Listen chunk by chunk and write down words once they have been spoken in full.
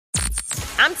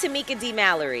I'm Tamika D.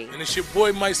 Mallory. And it's your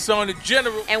boy, my son, the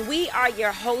General. And we are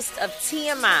your hosts of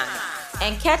TMI.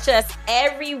 And catch us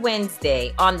every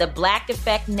Wednesday on the Black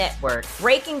Effect Network,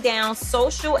 breaking down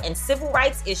social and civil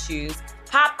rights issues,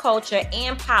 pop culture,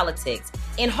 and politics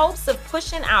in hopes of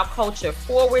pushing our culture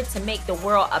forward to make the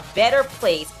world a better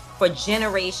place for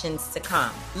generations to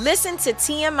come. Listen to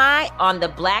TMI on the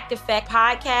Black Effect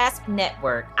Podcast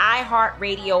Network,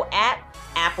 iHeartRadio app,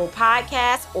 Apple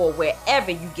Podcasts, or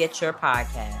wherever you get your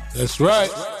podcasts. That's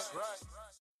right.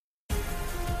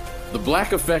 The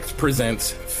Black Effect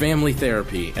presents Family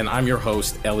Therapy, and I'm your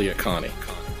host, Elliot Connie.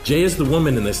 Jay is the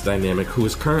woman in this dynamic who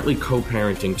is currently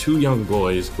co-parenting 2 young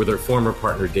boys with her former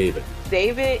partner, David.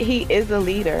 David, he is a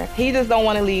leader. He just don't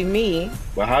want to leave me.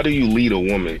 But how do you lead a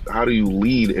woman? How do you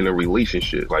lead in a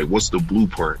relationship? Like, what's the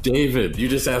blueprint? David, you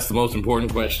just asked the most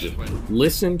important question.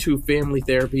 Listen to Family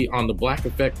Therapy on the Black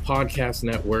Effect Podcast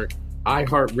Network,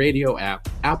 iHeartRadio app,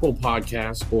 Apple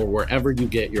Podcasts, or wherever you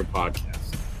get your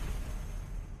podcasts.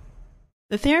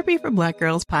 The Therapy for Black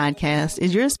Girls podcast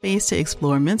is your space to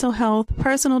explore mental health,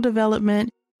 personal development,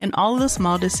 and all of the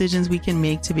small decisions we can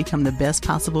make to become the best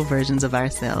possible versions of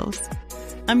ourselves.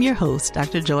 I'm your host,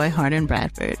 Dr. Joy Harden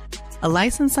Bradford, a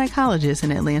licensed psychologist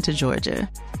in Atlanta, Georgia,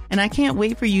 and I can't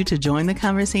wait for you to join the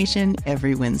conversation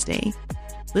every Wednesday.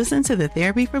 Listen to the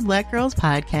Therapy for Black Girls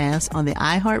podcast on the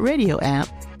iHeartRadio app,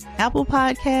 Apple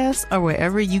Podcasts, or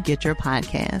wherever you get your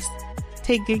podcasts.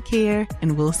 Take good care,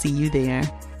 and we'll see you there.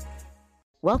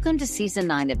 Welcome to Season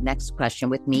 9 of Next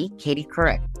Question with me, Katie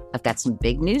Couric. I've got some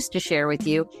big news to share with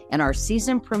you in our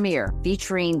season premiere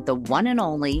featuring the one and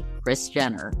only Kris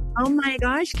Jenner. Oh my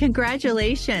gosh,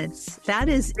 congratulations. That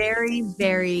is very,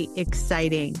 very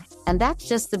exciting. And that's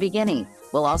just the beginning.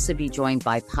 We'll also be joined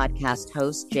by podcast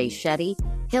host Jay Shetty,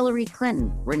 Hillary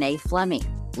Clinton, Renee Fleming,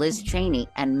 Liz Cheney,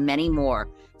 and many more.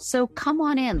 So come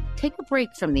on in, take a break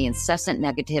from the incessant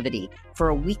negativity for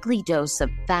a weekly dose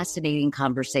of fascinating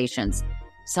conversations.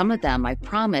 Some of them, I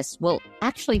promise, will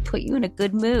actually put you in a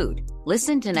good mood.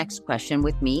 Listen to Next Question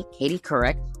with me, Katie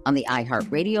Couric, on the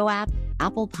iHeartRadio app,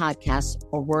 Apple Podcasts,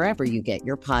 or wherever you get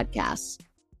your podcasts.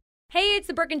 Hey, it's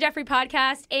the Brooke and Jeffrey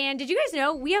podcast, and did you guys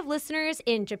know we have listeners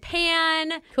in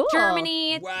Japan,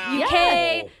 Germany,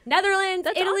 UK, Netherlands,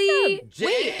 Italy. Awesome.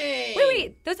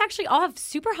 Wait. Those actually all have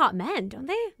super hot men, don't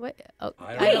they? What? Oh,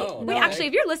 I don't know. Wait, actually,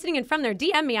 if you're listening and from there,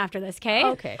 DM me after this, okay?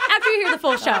 Okay. After you hear the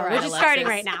full show, All right, which is starting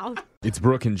right now. It's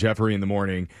Brooke and Jeffrey in the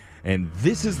morning, and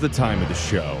this is the time of the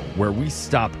show where we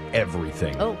stop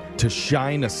everything to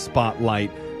shine a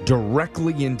spotlight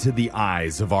directly into the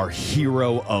eyes of our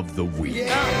hero of the week. Yeah.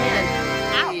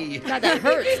 Oh, man. Ow. God, that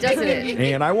hurts, doesn't it?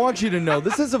 And I want you to know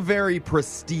this is a very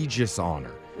prestigious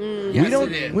honor.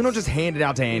 Yes, we don't just hand it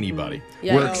out to anybody.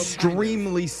 Yeah. We're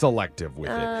extremely selective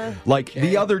with it. Like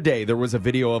the other day, there was a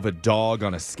video of a dog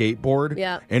on a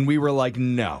skateboard, and we were like,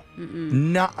 no,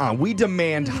 nuh-uh. We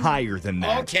demand higher than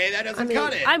that. Okay, that doesn't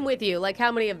cut it. I'm with you. Like,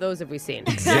 how many of those have we seen?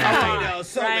 Exactly. I know,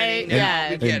 so many.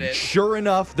 And, We get and it. sure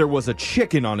enough, there was a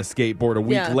chicken on a skateboard a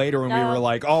week later, and we were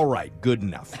like, all right, good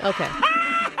enough. Okay.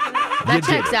 You That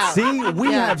did checks it. out. See,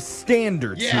 we have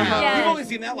standards here. We've only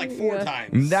seen that like 4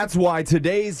 times. And that's why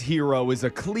today's hero is a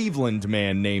Cleveland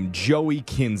man named Joey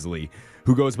Kinsley,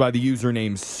 who goes by the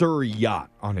username Sir Yacht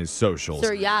on his socials.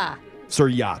 Sir, yeah. Sir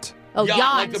Yacht. Oh,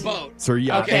 yacht. Like the boat. Sir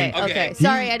Yacht. Okay, And okay.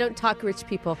 Sorry, I don't talk rich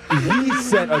people. He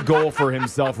set a goal for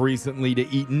himself recently to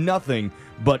eat nothing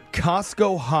but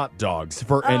Costco hot dogs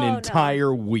for an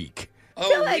entire week. I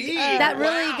feel like that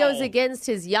really goes against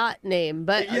his yacht name,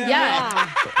 but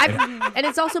and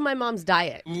it's also my mom's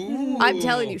diet. I'm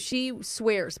telling you, she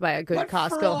swears by a good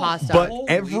Costco hot dog. But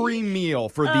every meal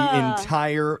for the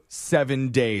entire 7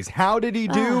 days. How did he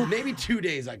do? Maybe 2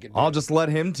 days I could do. I'll just let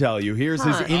him tell you. Here's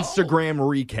his Instagram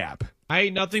recap. I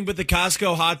ate nothing but the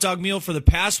Costco hot dog meal for the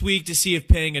past week to see if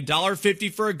paying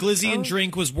 $1.50 for a glizzy and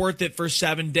drink was worth it for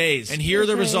 7 days. And here are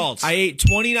the results. I ate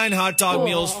 29 hot dog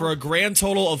meals for a grand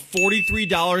total of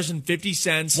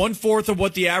 $43.50, 1/4 of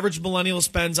what the average millennial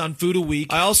spends on food a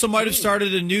week. I also might have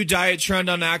started a new diet trend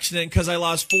on accident because I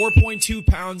lost 4.2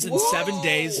 pounds in 7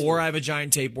 days, or I have a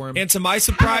giant tapeworm. And to my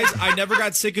surprise, I never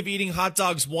got sick of eating hot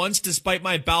dogs once, despite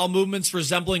my bowel movements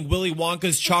resembling Willy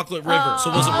Wonka's chocolate river. So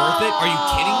was it worth it? Are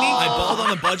you kidding me? I balled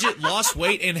on a budget, lost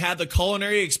weight, and had the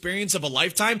culinary experience of a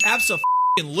lifetime?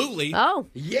 Absolutely. Oh.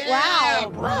 Yeah, wow,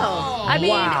 bro. I mean,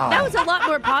 that was a lot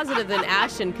more positive than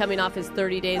Ashton coming off his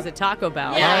 30 days at Taco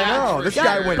Bell. I know. This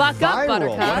guy went Buck up, viral.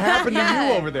 Buttercup. What happened to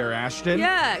you over there, Ashton?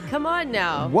 Yeah, come on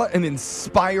now. What an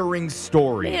inspiring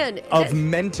story of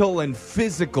mental and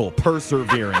physical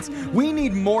perseverance. We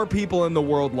need more people in the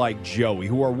world like Joey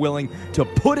who are willing to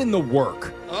put in the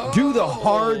work Do the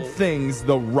hard things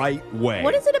the right way.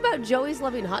 What is it about Joey's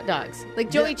loving hot dogs? Like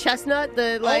Joey Chestnut,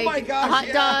 the my gosh, hot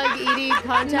dog eating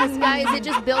contest guy. Is it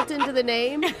just built into the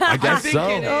name? I guess so.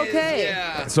 Okay.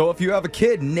 Yeah. So if you have a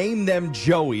kid, name them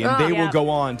Joey, and they will go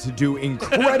on to do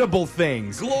incredible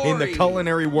things in the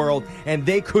culinary world, and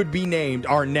they could be named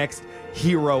our next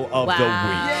hero of the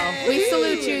week. We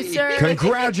salute you, sir.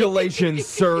 Congratulations,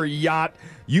 Sir Yacht.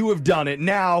 You have done it.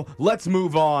 Now, let's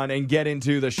move on and get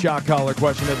into the shot collar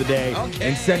question of the day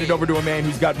and send it over to a man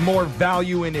who's got more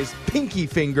value in his pinky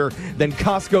finger than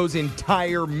Costco's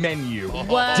entire menu.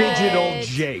 What? Digital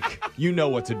Jake. You know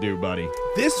what to do, buddy.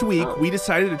 This week, we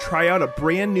decided to try out a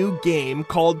brand new game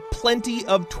called Plenty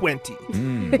of 20,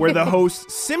 where the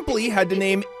hosts simply had to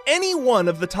name any one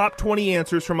of the top 20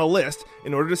 answers from a list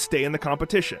in order to stay in the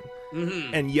competition.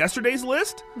 And yesterday's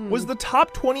list was the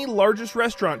top 20 largest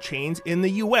restaurant chains in the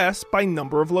U.S. by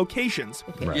number of locations.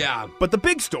 Right. Yeah. But the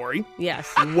big story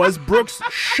Yes. was Brooke's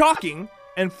shocking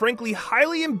and frankly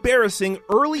highly embarrassing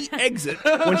early exit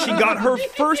when she got her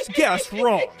first guess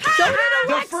wrong. So did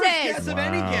The Alexis. first guess of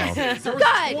any guesses. There was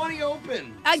God. 20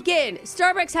 open. Again,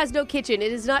 Starbucks has no kitchen.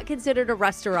 It is not considered a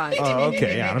restaurant.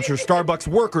 Okay, yeah, I'm sure Starbucks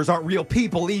workers aren't real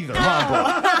people either,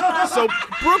 huh, So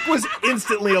Brooke was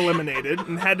instantly eliminated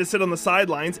and had to sit on the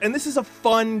sidelines, and this is a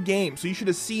fun game, so you should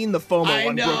have seen the FOMO I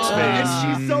on know. Brooke's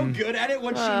face. She's so good at it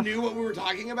when she knew what we were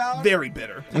talking about. Very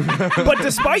bitter. But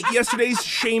despite yesterday's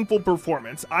shameful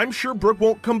performance, I'm sure Brooke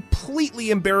won't completely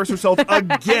embarrass herself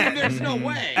again. There's no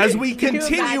way. As we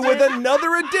continue with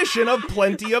another edition of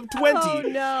Plenty of 20. Oh,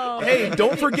 no. Hey,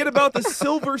 don't forget about the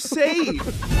silver save.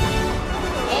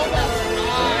 Oh,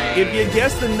 that's right. If you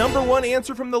guess the number one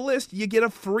answer from the list, you get a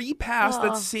free pass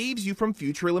that saves you from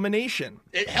future elimination.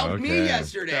 It helped me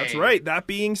yesterday. That's right. That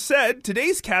being said,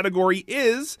 today's category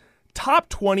is Top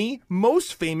 20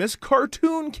 Most Famous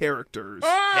Cartoon Characters.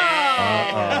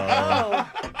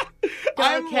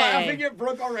 I'm laughing at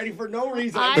Brooke already for no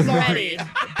reason. I'm sorry. ready.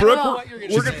 Brooke, Oh, what you're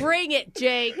gonna say. bring it,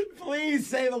 Jake. Please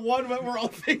say the one that we're all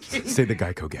thinking. Say the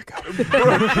Geico Gecko.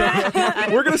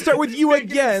 we're going to start with you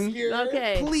again.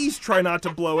 Okay. Please try not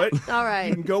to blow it. All You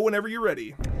right. can go whenever you're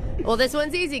ready. Well, this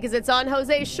one's easy because it's on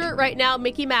Jose's shirt right now,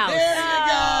 Mickey Mouse. There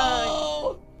you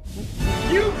go.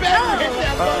 You better hit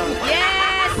that button. Yes.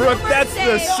 Brooke, silver that's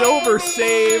the save. silver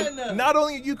save. one. Not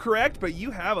only are you correct, but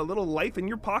you have a little life in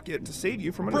your pocket to save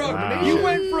you from an Brooke, elimination. you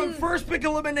went from first pick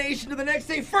elimination to the next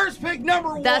day first pick number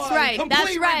one. That's right. Complete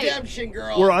That's right. redemption,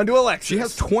 girl. We're on to Alexis. She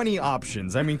has 20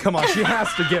 options. I mean, come on. She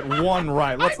has to get one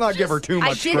right. Let's not give her too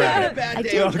much I credit.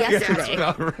 did guess That's right.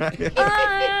 not right.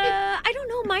 I don't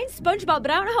know. Mine's SpongeBob, but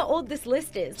I don't know how old this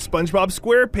list is. SpongeBob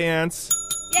SquarePants.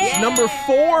 It's number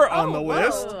 4 on the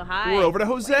list. hi. We're over to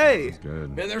Jose.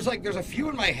 Good. Man, there's a few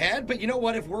in my head, but you know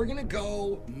what? If we're gonna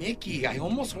go Mickey, I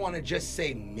almost want to just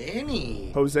say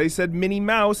Minnie. Jose said Minnie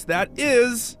Mouse. That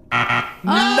is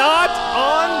not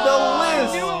on the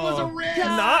list. I knew it was a risk.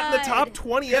 Not in the top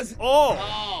 20 at all.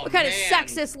 Oh, What kind of man.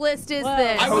 sexist list is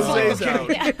this? I was Jose's like,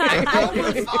 okay, I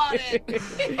overthought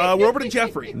it. We're over to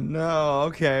Jeffrey. No,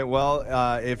 okay. Well,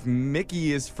 if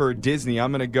Mickey is for Disney,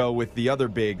 I'm going to go with the other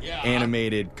big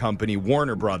animated company,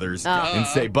 Warner Brothers, and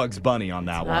say Bugs Bunny on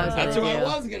that one. That's what I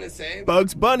was gonna say.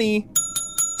 Bugs Bunny.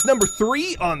 It's number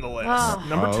 3 on the list.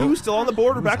 Number 2 still on the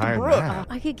board. We're back to higher than Brooke. that?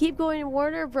 I could keep going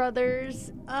Warner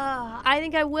Brothers. I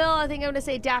think I will. I think I'm going to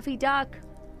say Daffy Duck.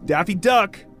 Daffy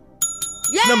Duck.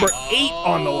 Yeah. Number 8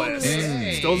 on the list.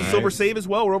 Okay. Still has a silver save as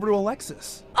well. We're over to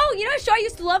Alexis. Oh, you know, a show I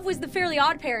used to love was The Fairly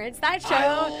Odd Parents. That show.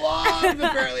 I love the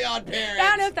Fairly Odd Parents. I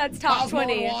don't know if that's top Cosmo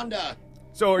 20. and Wanda.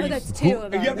 So are Oh, you that's two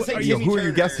of them. You have to say Timmy who are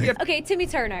you guessing? Okay, Timmy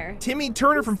Turner. Timmy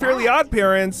Turner from Fairly Odd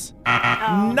Parents?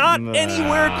 Not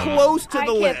anywhere close to I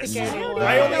the can't list. think of anyone.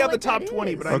 I only know have the what top that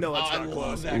 20, is. but I know it's I not love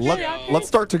close. that show. Let's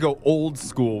start to go old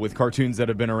school with cartoons that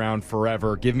have been around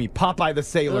forever. Give me Popeye the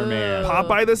Sailor Man.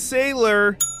 Popeye the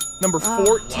Sailor. Number 14.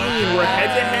 We're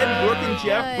head to head. Brooke and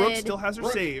Jeff. Brooke Good. still has her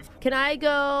save. Can I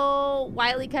go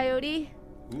Wile E. Coyote?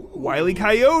 Wile E.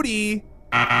 Coyote.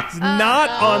 It's not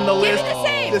on the Give list. me the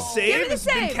save. The Give save me the has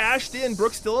been save. cashed in.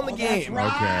 Brooke's still in the game.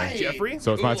 right. Jeffrey?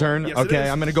 So it's my turn? Yes, it Okay, is.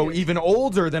 I'm going to go even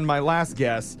older than my last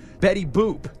guess. Betty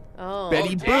Boop. Oh.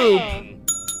 Betty Boop.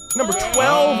 Number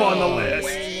 12 on the list.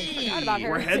 Forgot about her.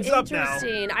 We're heads up now.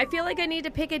 Interesting. I feel like I need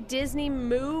to pick a Disney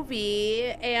movie,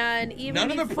 and even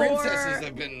None of the before- princesses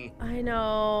have been. I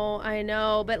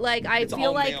know, but like I It's feel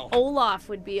all like male. Olaf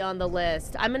would be on the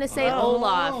list. I'm gonna say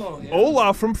Olaf. Oh, yeah.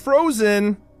 Olaf from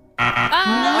Frozen.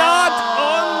 Not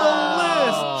on the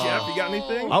Oh. list. Jeff, you got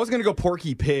anything? I was going to go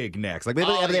Porky Pig next. Like,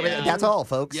 yeah. that's all,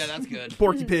 folks. Yeah, that's good.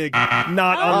 Porky Pig,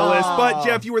 not on the list. But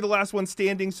Jeff, you were the last one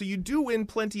standing, so you do win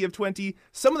Plenty of 20.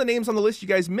 Some of the names on the list you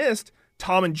guys missed.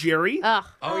 Tom and Jerry. Oh,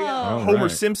 yeah. Homer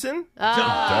Simpson. I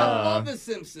love the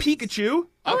Simpsons. Pikachu.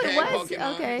 Okay, it was?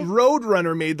 Pokemon. Okay.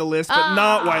 Roadrunner made the list, but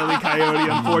not Wile E. Coyote,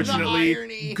 The unfortunately.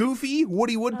 irony. Goofy,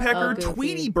 Woody Woodpecker, Goofy.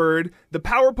 Tweety Bird, the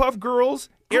Powerpuff Girls,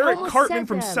 Eric almost Cartman said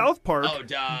from them. South Park, Oh,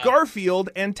 duh.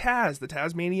 Garfield, and Taz, the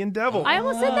Tasmanian Devil. I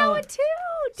almost said that one too.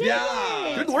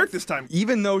 Yeah. Good work this time.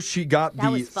 Even though she got That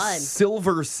the was fun.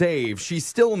 silver save, she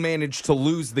still managed to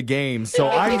lose the game. So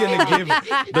I'm going to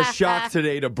give the shock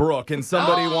today to Brooke. And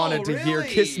somebody wanted to hear really?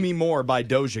 Kiss Me More by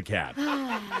Doja Cat.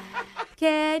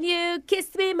 Can you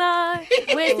kiss me more?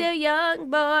 We're still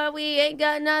young, boy. We ain't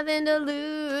got nothing to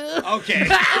lose. Okay.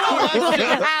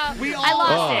 We all I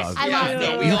lost it. I Oh, lost no,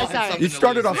 it. we all I'm had sorry. something You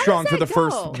started off strong for the that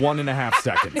first go? 1.5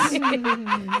 seconds. We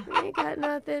ain't got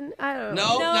nothing. I don't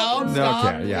know. No, No,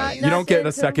 okay, yeah. You don't get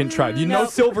a second try. You know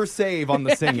silver save on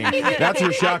the singing. That's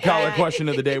your shock collar question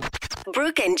of the day.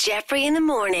 Brooke and Jeffrey in the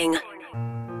morning.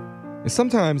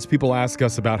 Sometimes people ask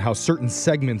us about how certain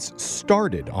segments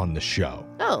started on the show.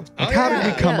 Oh. Like, how did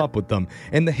we come up with them?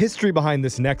 And the history behind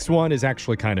this next one is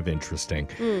actually kind of interesting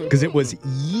because it was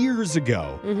years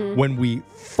ago when we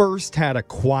first had a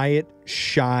quiet,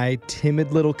 shy,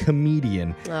 timid little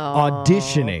comedian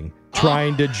auditioning,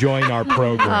 trying to join our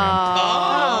program.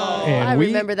 And I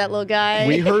remember that little guy.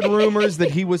 We heard rumors that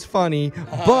he was funny,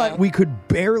 but we could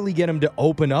barely get him to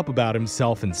open up about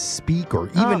himself and speak or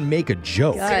even make a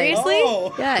joke. Seriously?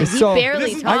 Yeah, he So,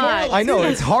 barely talked. I know,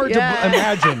 it's hard to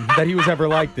imagine that he was ever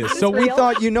like this. So we real?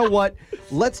 thought, you know what?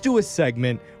 Let's do a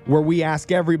segment where we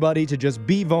ask everybody to just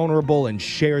be vulnerable and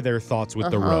share their thoughts with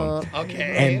the room.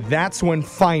 Okay. And that's when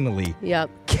finally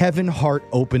Kevin Hart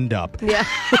opened up. Yeah.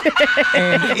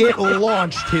 And it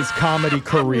launched his comedy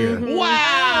career.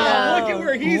 Wow. Look at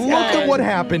where he's Look at what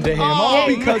happened to him, all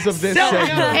because of this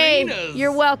segment. Hey,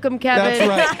 you're welcome, Kevin.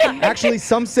 That's right. Actually,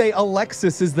 some say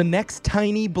Alexis is the next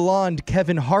tiny blonde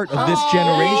Kevin Hart of this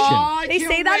generation. They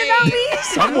say that about me?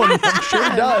 Someone I'm sure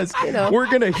does. We're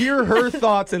going to hear her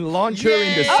thoughts and launch her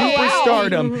into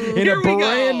superstardom in a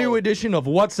brand new edition of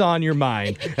What's on Your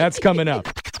Mind. That's coming up.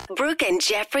 Brooke and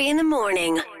Jeffrey in the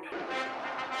morning.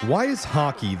 Why is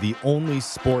hockey the only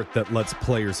sport that lets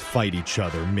players fight each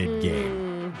other mid-game?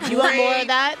 You want more of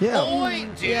that? Yeah.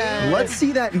 Point, dude. Let's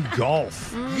see that in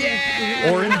golf.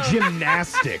 Yeah. Or in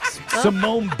gymnastics.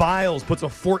 Simone Biles puts a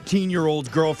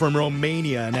 14-year-old girl from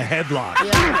Romania in a headlock.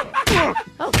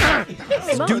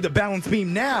 Let's do the balance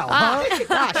beam now, huh?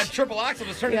 That triple axel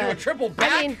was turned into a triple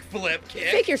back flip kick.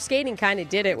 Figure skating kind of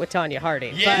did it with Tanya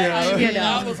Harding. Yeah. But, you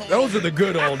know. Those are the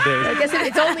good old days. I guess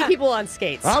it's only people on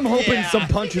skates. I'm hoping some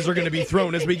punches are going to be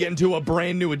thrown as we get into a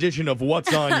brand new edition of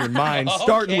What's on Your Mind,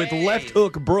 starting with Left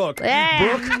Hook Brooke.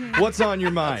 Yeah. Brooke, what's on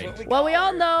your mind? Well, we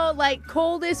all know, like,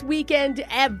 coldest weekend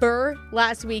ever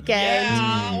last weekend.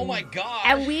 Yeah. Oh, my gosh.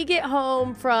 And we get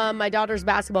home from my daughter's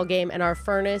basketball game, and our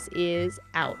furnace is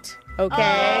out. Okay?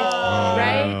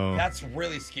 Right? That's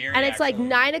really scary. And it's like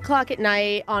 9 o'clock at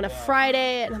night on a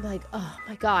Friday, and I'm like, oh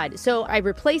my God. So I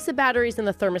replace the batteries in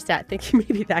the thermostat, thinking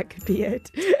maybe that could be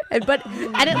it. And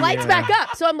it lights back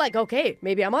up. So I'm like, okay,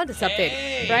 maybe I'm onto something.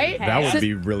 Right? That would So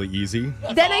be really easy.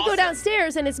 then I go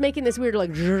downstairs and it's making this weird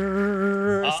like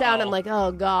sound. I'm like,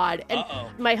 oh God. And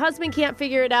my husband can't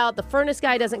figure it out. The furnace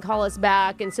guy doesn't call us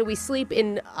back. And so we sleep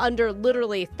in under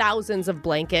literally thousands of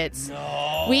blankets.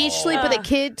 No. We each sleep with a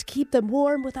kid to keep them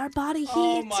warm with our body heat.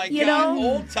 Oh my you God, know?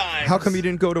 old times. How come you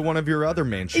didn't go to one of your other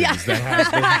mansions that has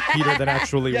the heater that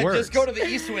actually works? Just go to the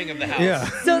east wing of the house. Yeah.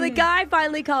 So the guy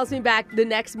finally calls me back the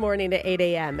next morning at 8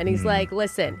 a.m. and he's like,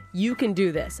 listen, you can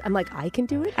do this. I'm like, I can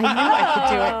do it? I knew I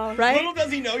could do it, right? Little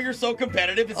does he know you're so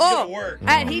competitive, it's going to work.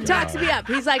 And he talks me up.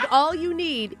 He's like, all you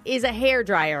need is a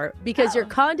hairdryer because your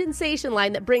condensation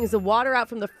line that brings the water out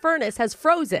from the furnace has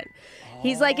frozen.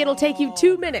 He's like, it'll take you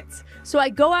 2 minutes. So I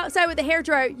go outside with the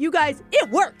hairdryer. You guys, it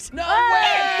worked. No way!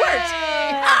 It worked.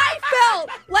 I felt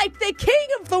like the king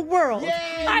of the world.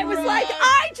 Yay, I was like,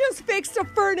 I just fixed a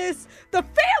furnace. The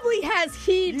family has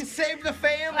heat. You saved the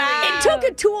family. It took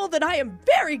a tool that I am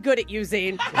very good at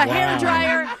using, a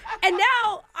hairdryer. And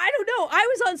now, I don't know, I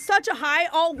was on such a high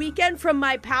all weekend from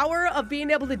my power of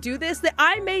being able to do this that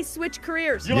I may switch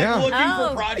careers. You're like looking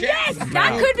for projects? Yes.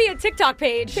 That could be a TikTok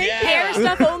page. Hair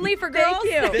stuff only for girls. Thank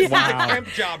you. This is a crimp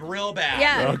job real bad.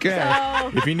 Yeah. Okay.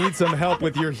 So- If you need some help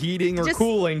with your heating or Just-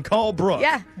 cooling, call Brooke.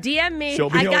 Yeah, DM me. She'll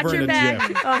be I got over your in a back.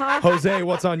 jiff. Uh-huh. Jose,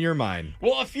 what's on your mind?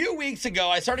 Well, a few weeks ago,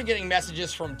 I started getting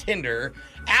messages from Tinder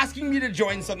asking me to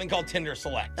join something called Tinder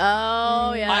Select.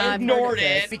 Oh, yeah. I I've ignored heard of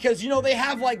it this. because, you know, they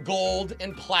have like gold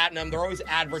and platinum. They're always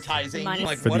advertising.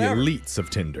 Like, For whatever. the elites of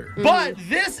Tinder. But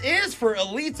this is for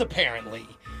elites, apparently.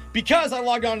 Because I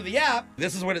logged onto the app,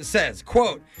 this is what it says.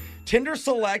 Quote, Tinder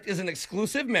Select is an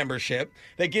exclusive membership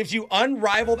that gives you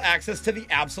unrivaled access to the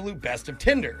absolute best of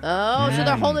Tinder. Oh, so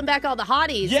they're holding back all the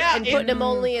hotties and putting them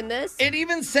only in this? It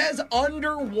even says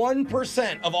under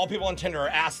 1% of all people on Tinder are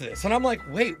asked this. And I'm like,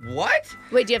 wait, what?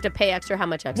 Wait, do you have to pay extra? How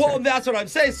much extra? Well, that's what I'm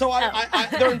saying. So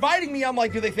they're inviting me. I'm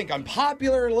like, do they think I'm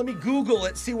popular? Let me Google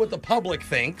it, see what the public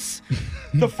thinks.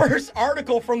 The first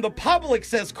article from the public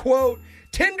says, quote,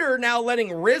 Tinder now letting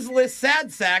Rizless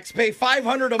sad sacks pay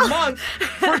 $500 a month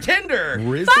for Tinder.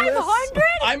 Rizless? 500?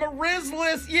 I'm a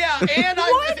Rizless, yeah.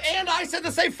 And I said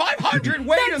to say 500.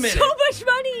 Wait a minute. That's so much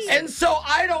money. And so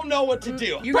I don't know what to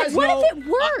do. You but guys what know, if it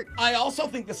worked? I also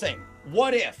think the same.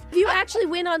 What if? If you actually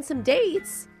went on some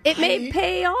dates, it may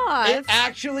pay off. It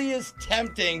actually is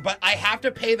tempting, but I have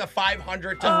to pay the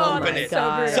 $500 to open it.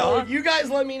 God. So you guys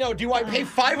let me know. Do I pay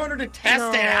 $500 to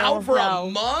test it out for a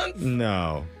month?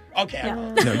 No. Okay.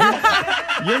 No,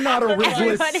 you're not a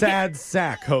Rizless sad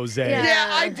sack, Jose. Yeah,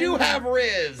 I do have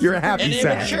Riz. You're a happy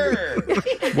sack. Immature.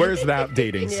 Where's that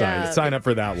dating site? Sign up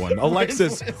for that one.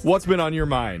 Alexis, what's been on your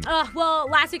mind? Well,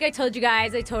 last week I told you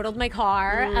guys I totaled my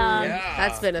car.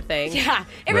 That's been a thing. Yeah,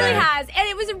 it really has. And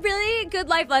it was a really good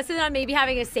life lesson on maybe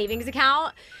having a savings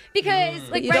account. Because,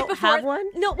 like, you right don't before. have one?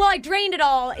 No, well, I drained it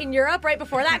all in Europe right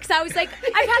before that because I was like,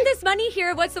 I've had this money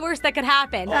here. What's the worst that could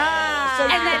happen? So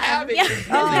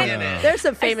there's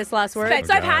some famous last words.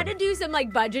 So I've had to do some,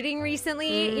 like, budgeting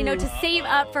recently, to save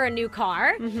up for a new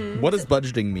car. What does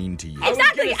budgeting mean to you?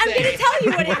 Exactly. I'm going to tell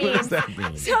you what it means. What does that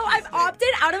mean? So I've opted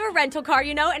out of a rental car,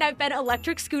 and I've been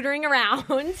electric scootering around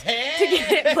to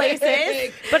get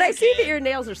places. But I see that your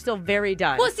nails are still very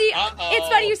done. Well, see, it's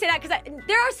funny you say that because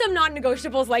there are some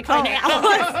non-negotiables like my nails.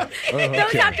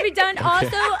 Those have to be done.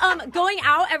 Also, going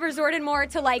out, I've resorted more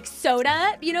to like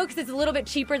soda, because it's a little bit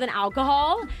cheaper than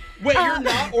alcohol. Wait, you're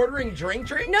not ordering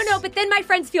drinks? No, but then my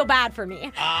friends feel bad for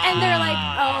me. And they're like,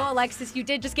 oh, Alexis, you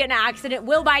did just get in an accident.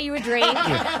 We'll buy you a drink.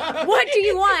 What do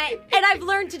you want? And I've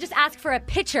learned to just ask for a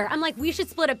pitcher. I'm like, we should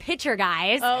split a pitcher,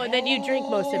 guys. Oh, and then you drink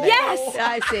most of it. Yes.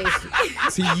 I see.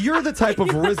 See, you're the type of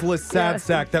Rizless sad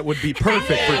sack that would be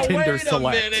perfect for Tinder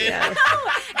Select. Yeah.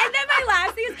 And then my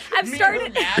last thing is I've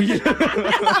started. I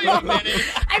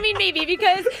mean, maybe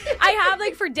because I have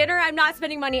like for dinner, I'm not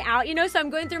spending money out, so I'm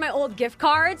going through my old gift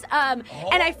cards. And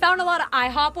I found a lot of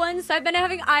IHOP ones, so I've been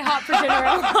having IHOP for dinner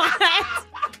a lot.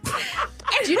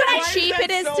 Do you know how cheap it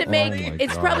is to make?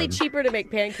 It's probably cheaper to make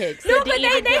pancakes. No, but they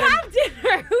have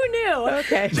dinner. Who knew?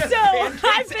 Okay. So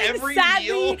I've been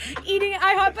sadly eating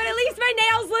IHOP, but at least my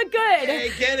nails look good.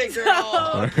 Hey, get it,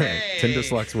 girl. Okay. Tinder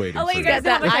Select's waiting. I'll let you for guys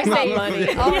know how much I save.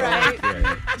 money. All right.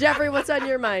 Jeffrey, what's on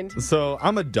your mind? So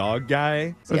I'm a dog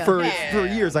guy. Yeah. For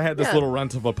years, I had this little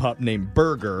runt of a pup named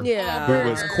Burger, who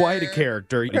was quite a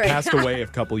character. He passed away a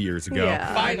couple years ago.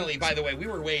 Yeah. Finally, by the way, we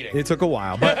were waiting. It took a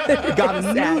while, but got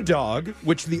a new dog,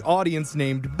 which the audience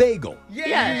named Bagel.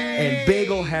 Yeah. And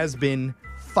Bagel has been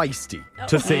feisty,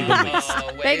 to say the least.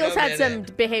 Bagel's had some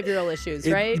behavioral issues,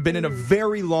 right? It's been in a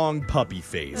very long puppy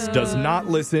phase. Does not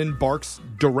listen, barks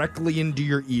directly into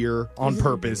your ear on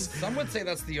purpose. Some would say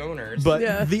that's the owners.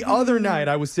 But the other night,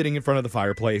 I was sitting in front of the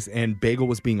fireplace, and Bagel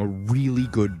was being a really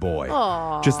good boy.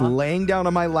 Aww. Just laying down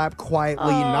on my lap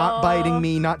quietly, not biting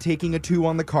me, not taking a two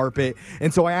on the carpet.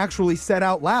 And so I actually said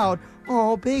out loud,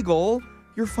 "Oh, Bagel,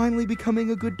 you're finally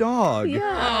becoming a good dog."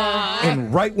 Yeah.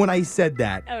 And right when I said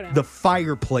that, the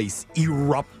fireplace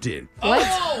erupted.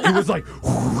 What? It was like,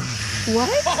 whoosh.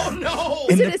 What? Oh, no.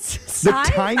 And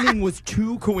the timing was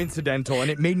too coincidental,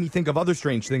 and it made me think of other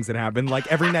strange things that happen. Like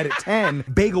every night at 10,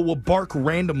 Bagel will bark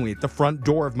randomly at the front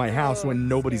door of my house when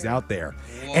nobody's out there.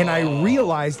 Whoa. And I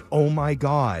realized, oh my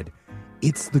God,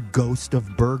 it's the ghost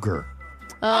of Burger.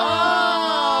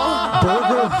 Oh.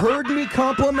 Burger heard me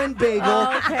compliment Bagel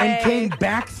and came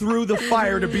back through the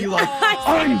fire to be like,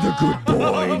 I'm the good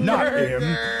boy, not him.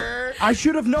 I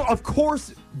should have known. Of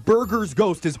course, Burger's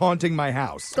ghost is haunting my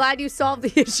house. Glad you solved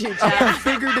the issue, Jeff. I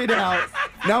figured it out.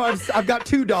 Now I've got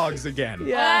two dogs again.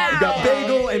 Yeah. I've got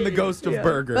Bagel and the ghost of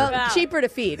Burger. Well, cheaper to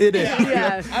feed. It is.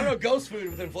 Yeah. I don't know, ghost food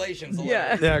with inflation.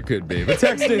 Yeah. That could be. But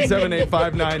text in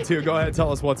 78592. Go ahead and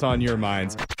tell us what's on your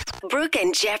minds. Brooke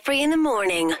and Jeffrey in the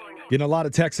morning. Getting a lot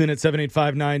of texts in at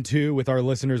 78592 with our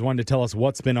listeners wanting to tell us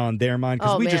what's been on their mind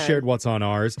because we just shared what's on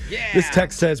ours. Yeah. This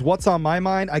text says, what's on my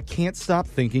mind? I can't stop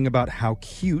thinking about how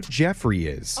cute Jeffrey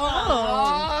is.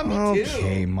 Oh, me too.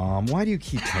 Okay, Mom. Why do you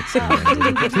keep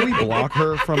texting me? Can we block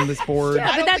her from this board?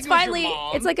 Yeah, but that's finally,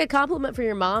 it's like a compliment for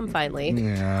your mom, finally.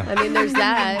 Yeah. I mean, there's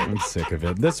that. I'm sick of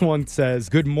it. This one says,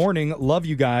 good morning, love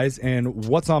you guys, and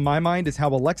what's on my mind is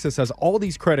how Alexis has all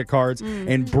these credit cards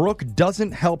and Brooke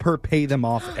doesn't help her pay them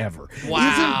off ever.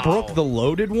 Wow. Isn't Brooke the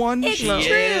loaded one? It's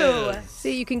true.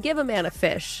 See, you can give a man a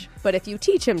fish, but if you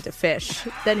teach him to fish,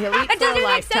 then he'll eat for a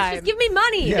lifetime. Just give me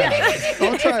money. Yeah.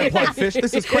 Don't try to plug fish.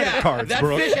 This is credit cards, that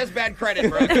Brooke. fish has bad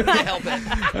credit, bro. Couldn't help it.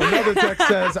 Another text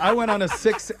says, I went on a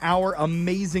 6-hour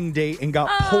amazing date and got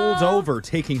pulled over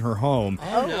taking her home.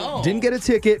 Oh, no. Didn't get a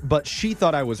ticket, but she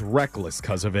thought I was reckless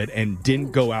because of it and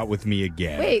didn't go out with me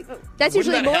again. Wait, that's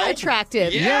usually more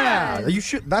attractive. Yeah. You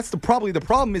should. That's probably the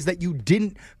problem is that you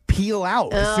didn't peel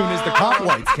out as soon as the cop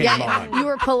lights came on. You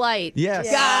were polite. Yes.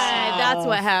 God, that's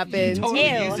what happened. You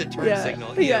totally used a turn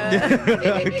signal.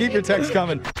 Yeah. Keep your text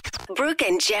coming. Brooke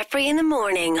and Jeffrey in the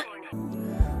morning.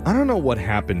 I don't know what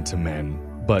happened to men,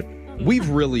 but we've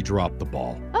really dropped the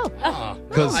ball.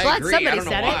 Because Glad somebody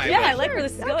said it. Yeah, I like where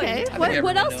this is going. Okay.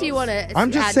 What else do you want to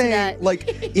I'm just add saying, to that?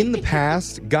 like, in the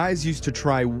past, guys used to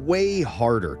try way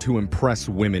harder to impress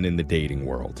women in the dating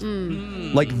world.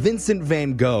 Like Vincent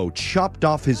van Gogh chopped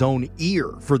off his own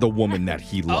ear for the woman that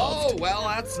he loved. Oh, well,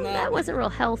 that's not... That wasn't real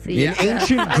healthy. In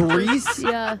ancient Greece,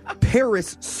 Yeah.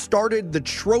 Paris started the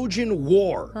Trojan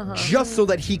War just so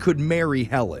that he could marry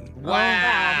Helen.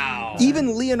 Wow.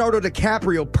 Even Leonardo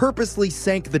DiCaprio purposely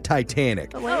sank the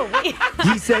Titanic. wait.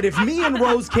 He said, if me and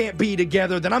Rose can't be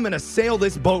together, then I'm going to sail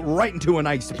this boat right into an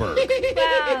iceberg.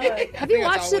 Have you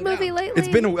watched the movie lately? It's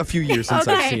been a few years since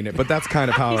I've Okay. seen it, but that's kind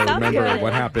of how I Sounds remember good.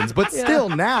 what happens. But still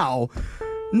now,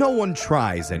 no one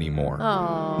tries anymore.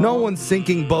 Aw. No one's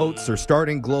sinking boats or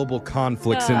starting global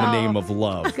conflicts in the name of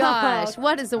love. Gosh,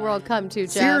 what has the world come to,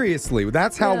 Jeff? Seriously,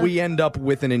 that's how we end up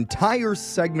with an entire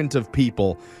segment of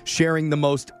people sharing the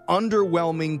most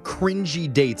underwhelming,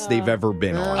 cringy dates they've ever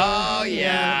been on. Oh,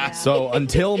 yeah. So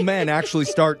until men actually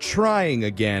start trying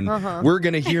again, we're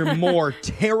going to hear more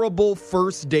terrible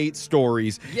first date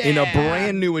stories in a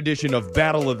brand new edition of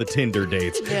Battle of the Tinder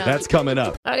Dates. Yeah. That's coming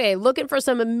up. Okay, looking for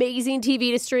some amazing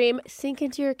TV to stream? Sink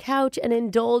into your couch and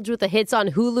indulge with the hits on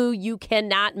Hulu you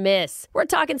cannot miss. We're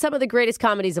talking some of the greatest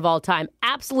comedies of all time.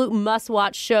 Absolute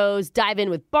must-watch shows. Dive in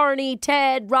with Barney,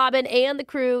 Ted, Robin, and the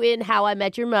crew in How I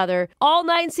Met Your Mother. All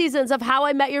 9 seasons of How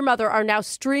I Met Your Mother are now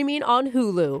streaming on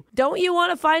Hulu. Don't you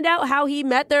want to find out how he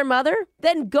met their mother?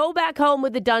 Then go back home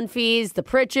with the Dunphys, the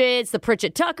Pritchett's, the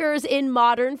Pritchett Tuckers in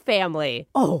Modern Family.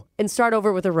 Oh, and start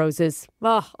over with the Roses.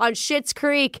 On Schitt's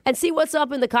Creek. And see what's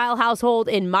up in the Kyle household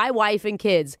in My Wife and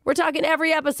Kids. We're talking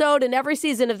every episode and every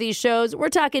season of these shows. We're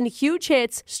talking huge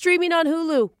hits streaming on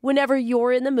Hulu whenever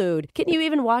you're in the mood. Can you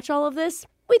even watch all of this?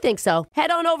 We think so. Head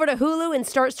on over to Hulu and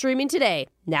start streaming today.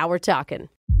 Now we're talking.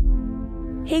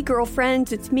 Hey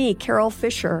girlfriends, it's me, Carol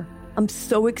Fisher. I'm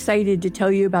so excited to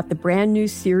tell you about the brand new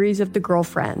series of The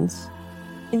Girlfriends.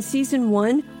 In season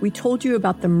 1, we told you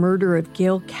about the murder of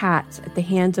Gail Katz at the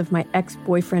hands of my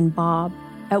ex-boyfriend Bob.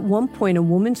 At one point, a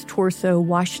woman's torso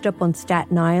washed up on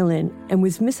Staten Island and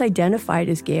was misidentified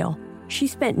as Gail. She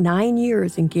spent 9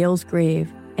 years in Gail's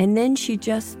grave, and then she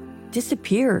just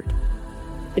disappeared.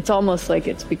 It's almost like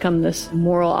it's become this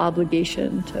moral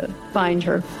obligation to find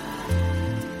her.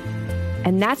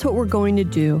 And that's what we're going to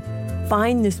do.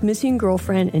 Find this missing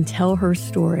girlfriend and tell her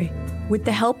story. With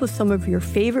the help of some of your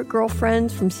favorite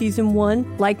girlfriends from season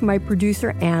 1, like my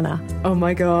producer Anna. Oh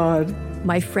my God.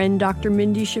 My friend Dr.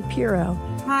 Mindy Shapiro.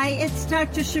 Hi, it's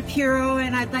Dr. Shapiro,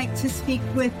 and I'd like to speak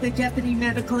with the deputy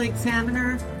medical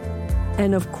examiner.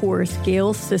 And of course,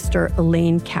 Gail's sister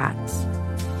Elaine Katz.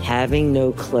 Having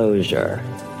no closure,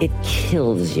 it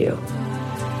kills you.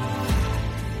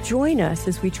 Join us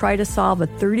as we try to solve a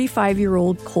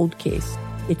 35-year-old cold case.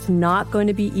 It's not going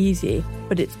to be easy,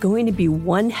 but it's going to be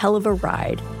one hell of a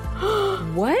ride.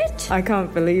 What? I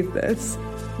can't believe this.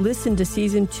 Listen to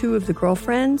season 2 of The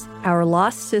Girlfriends, Our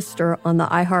Lost Sister on the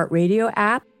iHeartRadio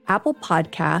app, Apple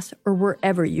Podcasts, or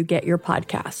wherever you get your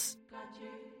podcasts.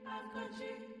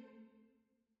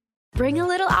 Bring a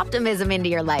little optimism into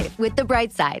your life with The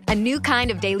Bright Side, a new kind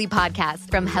of daily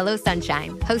podcast from Hello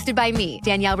Sunshine, hosted by me,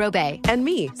 Danielle Robay. And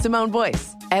me, Simone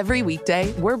Boyce. Every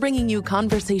weekday, we're bringing you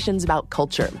conversations about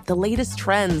culture, the latest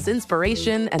trends,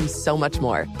 inspiration, and so much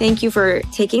more. Thank you for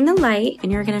taking the light,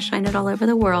 and you're going to shine it all over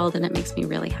the world, and it makes me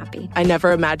really happy. I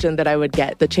never imagined that I would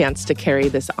get the chance to carry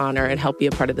this honor and help be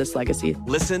a part of this legacy.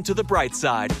 Listen to The Bright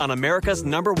Side on America's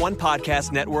 #1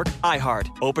 podcast network, iHeart.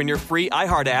 Open your free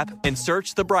iHeart app and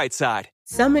search The Bright Side.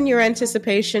 Summon your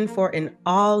anticipation for an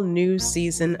all-new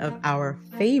season of our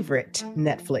favorite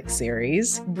Netflix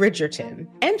series, Bridgerton.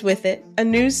 And with it, a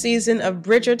new season of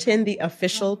Bridgerton, the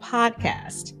official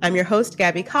podcast. I'm your host,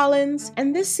 Gabby Collins,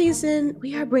 and this season,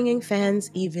 we are bringing fans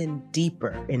even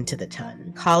deeper into the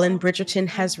ton. Colin Bridgerton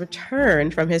has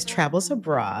returned from his travels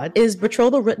abroad. Is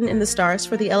betrothal written in the stars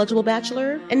for the eligible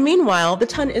bachelor? And meanwhile, the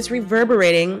ton is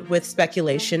reverberating with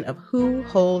speculation of who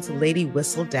holds Lady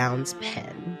Whistledown's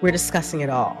pen. We're discussing it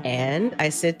all. And I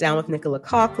sit down with Nicola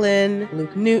Coughlan,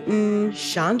 Luke Newton,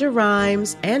 Shonda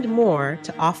Rhimes, and more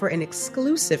to offer an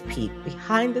exclusive peek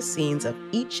behind the scenes of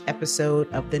each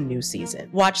episode of the new season.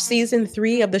 Watch season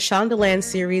 3 of the Shondaland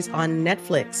series on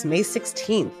Netflix May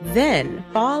 16th. Then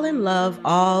fall in love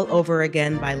all over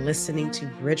again by listening to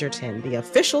Bridgerton, the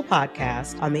official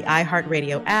podcast on the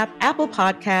iHeartRadio app, Apple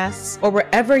Podcasts, or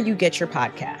wherever you get your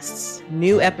podcasts.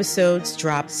 New episodes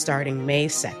drop starting May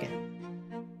 2nd.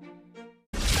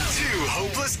 2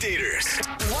 hopeless daters.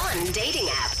 1 dating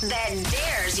app that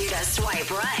dares you to swipe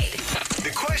right.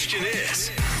 The question is,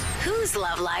 whose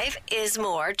love life is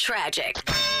more tragic?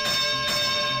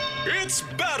 it's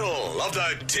Battle of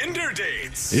the Tinder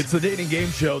Dates. It's the dating game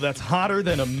show that's hotter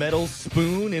than a metal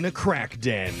spoon in a crack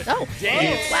den. Oh,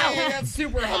 Damn. wow. That's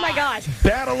super hot. Oh, my gosh.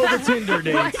 Battle of the Tinder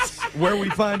Dates, where we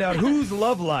find out whose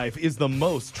love life is the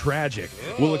most tragic.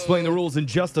 We'll explain the rules in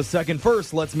just a second.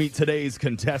 First, let's meet today's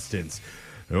contestants.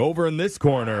 Over in this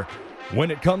corner, when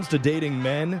it comes to dating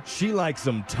men, she likes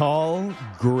them tall,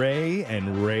 gray,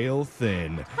 and rail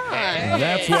thin. Huh.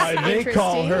 That's why they Interesting.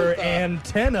 call her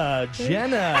Antenna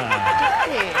Jenna.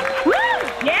 Hey. Woo!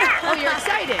 Yeah! Oh, you're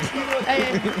excited.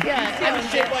 I'm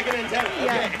shaped like an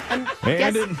antenna.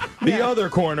 And in the other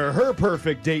corner, her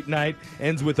perfect date night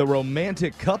ends with a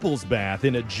romantic couples bath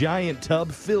in a giant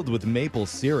tub filled with maple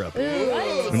syrup.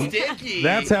 Ooh, sticky.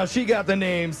 That's how she got the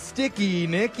name Sticky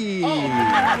Nicky. Woo!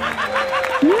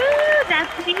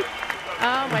 That's me.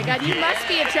 Oh, my God. You must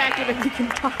be attractive if you can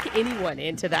talk anyone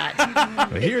into that.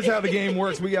 Here's how the game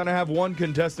works. We got to have one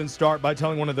contestant start by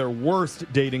telling one of their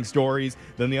worst dating stories.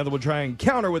 Then the other will try and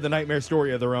counter with a nightmare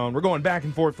story of their own. We're going back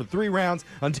and forth for 3 rounds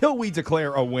until we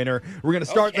declare a winner. We're going to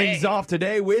start things off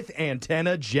today with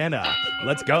Antenna Jenna.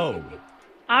 Let's go.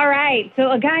 All right. So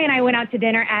a guy and I went out to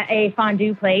dinner at a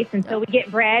fondue place, and so we get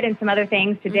bread and some other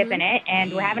things to dip in it,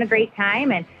 and we're having a great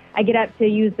time, and I get up to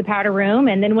use the powder room,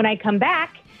 and then when I come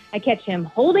back, I catch him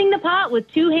holding the pot with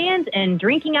 2 hands and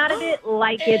drinking out of it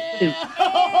like it's soup.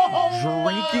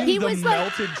 Drinking He the was like-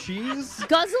 melted cheese?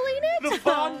 Guzzling it? The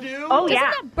fondue? Oh, Doesn't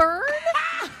yeah. that burn?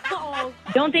 Oh.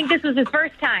 Don't think this was his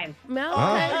first time. No.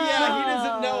 Yeah, he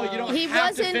doesn't know. You don't He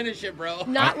have to wasn't finish it, bro.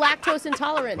 Not lactose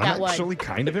intolerant, that I'm one. actually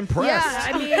kind of impressed.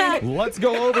 Yeah, I mean... Let's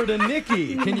go over to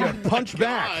Nikki. Can you punch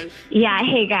back? Yeah,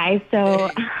 hey guys. So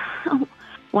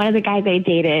one of the guys I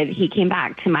dated, he came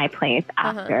back to my place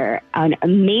after an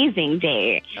amazing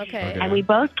date. Okay. And we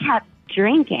both kept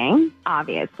drinking,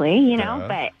 obviously, you know,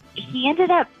 but he ended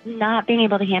up not being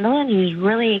able to handle it. And he was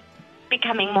really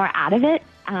becoming more out of it,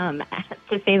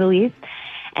 to say the least.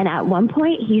 And at one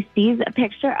point, he sees a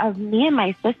picture of me and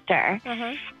my sister.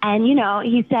 And, you know,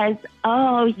 he says,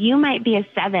 oh, you might be a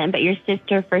 7, but your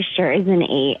sister for sure is an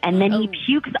 8. And then he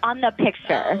pukes on the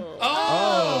picture.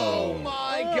 Oh,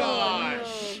 my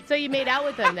gosh. So you made out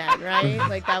with him then, right?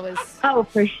 Like that was... Oh,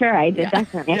 for sure. I did,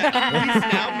 definitely. He's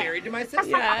now married to my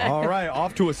sister. All right,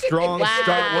 off to a strong Wow.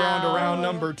 start. We're on to round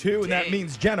number 2, and that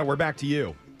means, Jenna, we're back to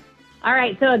you. All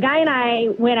right, so a guy and I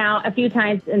went out a few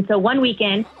times, and so one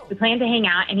weekend we planned to hang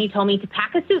out, and he told me to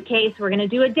pack a suitcase. We're going to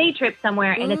do a day trip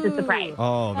somewhere, and it's a surprise.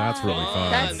 Oh, that's really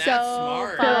fun. That's so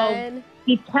smart. fun.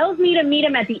 He tells me to meet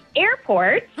him at the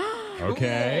airport.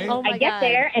 Okay. Oh my I get God.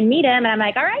 there and meet him, and I'm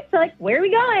like, all right, so like, where are we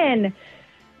going?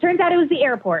 Turns out it was the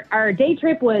airport. Our day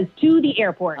trip was to the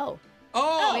airport. Oh.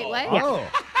 Oh. Wait, what? Oh.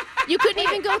 You couldn't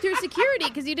even go through security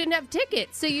because you didn't have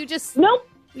tickets. So you just... Nope.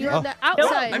 You were on the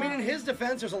outside. I mean, in his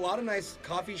defense, there's a lot of nice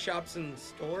coffee shops and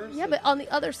stores. Yeah, but on the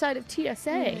other side of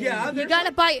TSA. Yeah, You there's got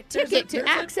to buy a there's ticket to there's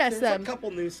access there's them. a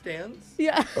couple newsstands.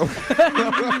 Yeah. All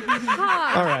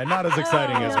right, not as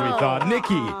exciting as we thought.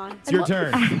 Nikki, it's your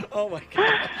turn. Oh, my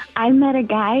God. I met a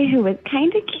guy who was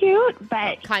kind of cute,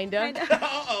 but... Kinda.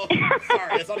 Uh-oh.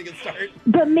 Sorry, that's not a good start.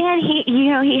 But, man,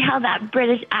 he held that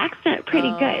British accent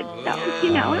pretty good. So,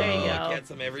 you know. There you go.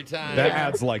 Gets him every time. That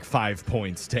adds like 5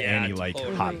 points to Yeah, any like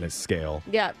totally. hotness scale.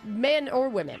 Yeah, men or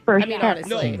women. For I mean, sure.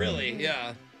 honestly. No, really,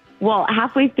 yeah. Well,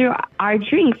 halfway through our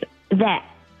drinks, the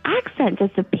accent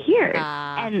disappeared.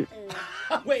 And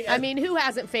Wait, I mean, who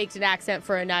hasn't faked an accent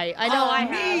for a night? I know I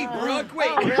me, have. Brooke. Wait,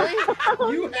 Oh,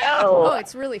 really? you have. Oh,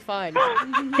 it's really fun.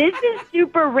 this is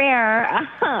super rare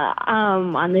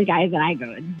on the guys that I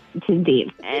go to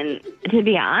date. And to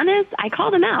be honest, I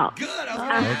called him out. Good.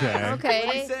 I was Okay. What did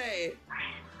Okay. he say?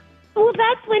 Well,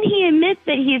 that's when he admits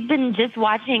that he's been just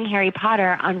watching Harry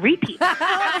Potter on repeat.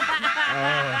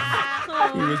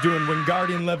 He was doing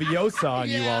Wingardium Leviosa on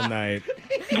you all night.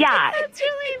 Yeah. That's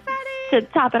really funny. to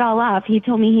top it all off, he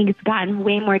told me he's gotten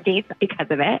way more dates because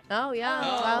of it. Oh, yeah.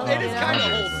 Well, it is kind of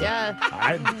wholesome. Yeah.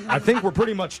 I think we're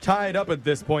pretty much tied up at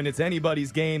this point. It's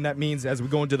anybody's game. That means as we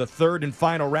go into the third and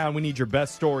final round, we need your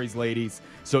best stories, ladies.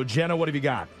 So, Jenna, what have you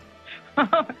got?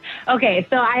 Okay,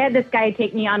 so I had this guy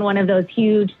take me on one of those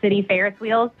huge city Ferris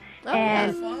wheels,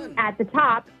 and at the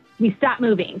top, we stopped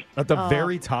moving. At the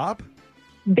very top?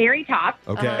 Very top.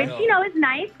 Okay. Which, is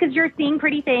nice because you're seeing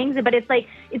pretty things, but it's like,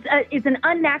 it's an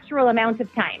unnatural amount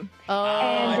of time. Oh.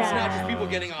 And, it's not just people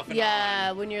getting off and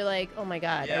Yeah, when you're like, oh my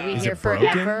God, are we Is here it broken?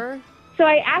 forever? So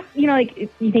I asked,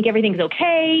 you think everything's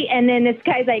okay? And then this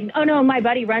guy's like, oh no, my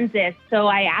buddy runs this. So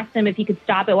I asked him if he could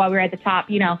stop it while we were at the top,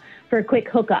 for a quick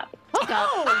hookup.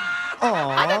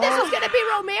 I thought this was going to be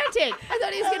romantic. I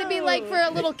thought he was going to be like for a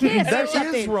little kiss or That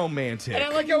something. is romantic. And I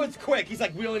like how it's quick. He's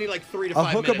like, we only need like 3 to A 5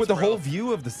 minutes. hookup with the bro. whole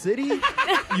view of the city?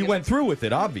 You went through with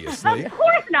it, obviously. Of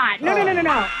course not. No.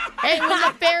 Hey, when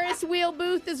the Ferris wheel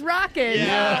booth is rocking.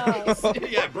 Yeah.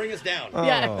 Yeah, bring us down.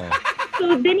 Yeah.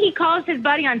 So then he calls his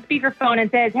buddy on speakerphone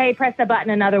and says, hey, press the button.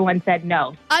 Another one said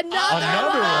no.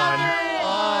 Another one?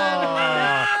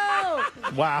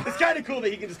 Wow. It's kind of cool that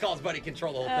he can just call his buddy,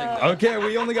 control the whole thing. though. Okay,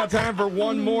 we only got time for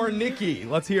one more. Nikki,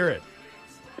 let's hear it.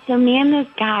 So me and this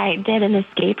guy did an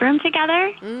escape room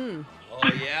together. Oh,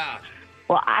 yeah.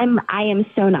 Well, I am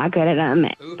so not good at them,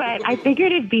 but I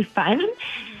figured it'd be fun.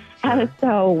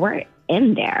 So we're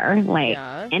in there,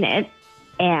 in it,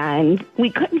 and we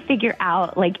couldn't figure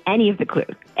out any of the clues,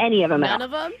 any of them. None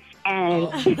of them? And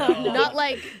Not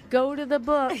like, go to the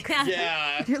book.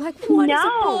 Yeah. You're like, what is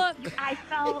a book? I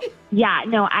felt,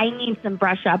 I need some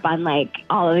brush up on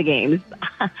all of the games.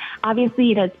 Obviously,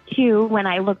 he does too. When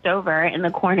I looked over in the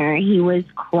corner, he was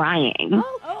crying.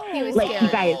 He was You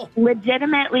scared. guys,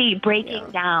 legitimately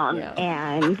breaking down.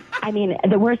 And I mean,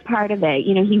 the worst part of it,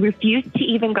 he refused to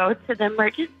even go to the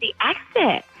emergency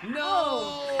exit.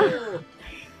 No.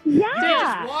 Yeah.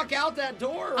 Just walk out that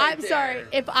door. I'm sorry.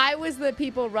 If I was the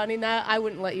people running that, I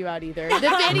wouldn't let you out either. The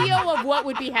video of what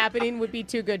would be happening would be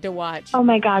too good to watch. Oh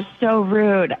my gosh, so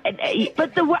rude.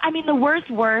 But the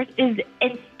worst is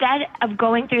instead of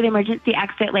going through the emergency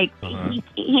exit,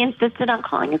 he insisted on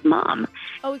calling his mom.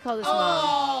 Oh, we called his mom.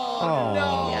 Oh,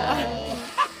 no.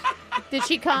 Yeah. Did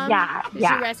she come? Yeah, Did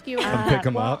yeah. she rescue him? And pick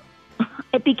him up.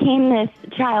 It became this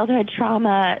childhood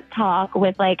trauma talk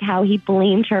with how he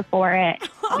blamed her for it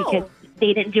because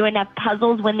they didn't do enough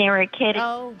puzzles when they were a kid.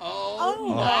 Oh. Oh,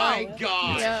 my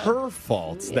God. It's her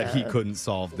fault that he couldn't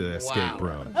solve the escape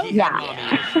room.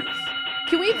 Yeah.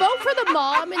 Can we vote for the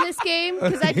mom in this game?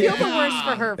 Because I feel the worst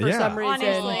for her for some reason.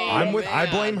 I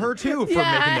blame her too for making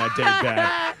that date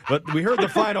bad. But we heard the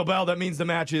final bell. That means the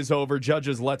match is over.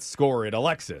 Judges, let's score it.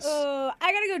 Alexis.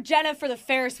 I gotta go Jenna for the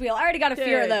Ferris wheel. I already got a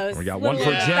fear of those. We got one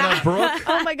for Jenna. Brooke.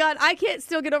 Oh my God, I can't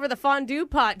still get over the fondue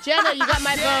pot. Jenna, you got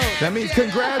my vote. That means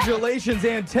congratulations,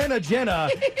 Antenna Jenna.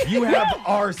 You have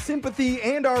our sympathy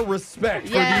and our respect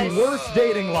for the worst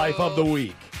dating life of the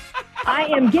week. I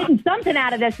am getting something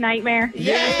out of this nightmare.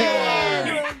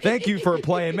 Yeah! Thank you for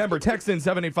playing. Remember, text in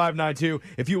 78592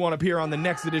 if you want to appear on the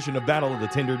next edition of Battle of the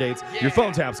Tinder Dates. Your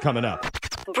phone tap's coming up.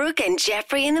 Brooke and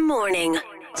Jeffrey in the morning.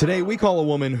 Today, we call a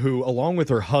woman who, along with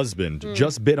her husband,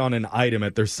 just bid on an item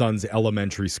at their son's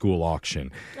elementary school auction.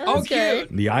 Oh, cute.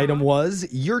 The item was,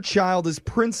 your child is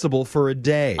principal for a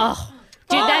day. Oh.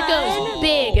 Dude, that goes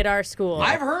big at our school.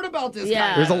 I've heard about this.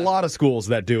 Yeah. There's a lot of schools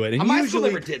that do it. And My usually school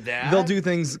never did that. They'll do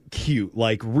things cute,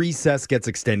 like recess gets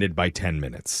extended by 10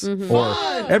 minutes. Mm-hmm. Or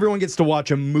everyone gets to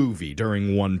watch a movie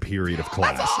during one period of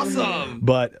class. That's awesome.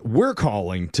 But we're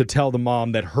calling to tell the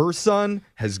mom that her son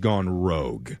has gone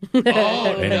rogue.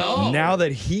 Oh, And no. now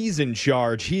that he's in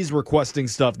charge, he's requesting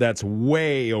stuff that's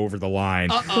way over the line.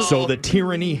 So the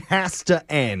tyranny has to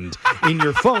end in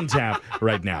your phone tap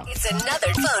right now. It's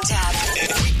another phone tap.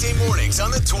 Weekday mornings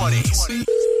on the 20s.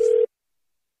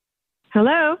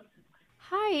 Hello?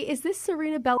 Hi, is this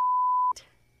Serena Bell?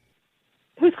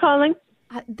 Who's calling?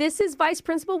 This is Vice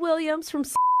Principal Williams from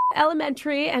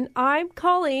Elementary, and I'm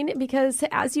calling because,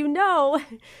 as you know,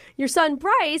 your son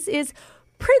Bryce is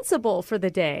principal for the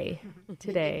day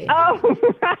today. Oh,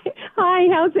 right. Hi,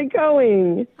 how's it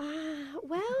going?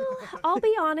 Well, I'll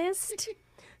be honest,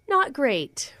 not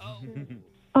great.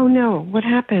 Oh, no. What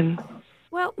happened?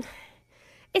 Well,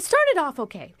 it started off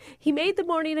okay. He made the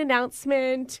morning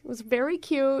announcement. It was very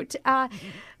cute.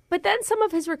 But then some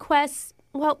of his requests,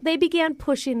 well, they began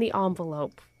pushing the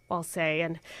envelope, I'll say.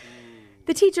 And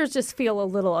the teachers just feel a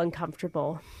little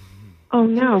uncomfortable. Oh,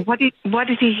 no. What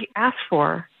did he ask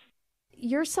for?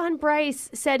 Your son Bryce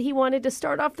said he wanted to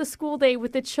start off the school day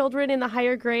with the children in the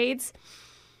higher grades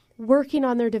working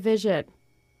on their division.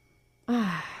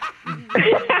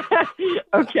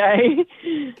 Okay.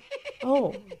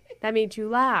 Oh, that made you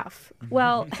laugh.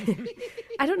 Well,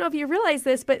 I don't know if you realize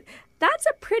this, but that's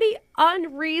a pretty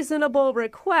unreasonable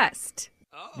request.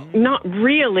 Not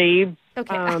really.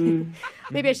 Okay.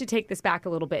 Maybe I should take this back a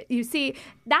little bit. You see,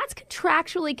 that's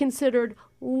contractually considered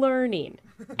learning.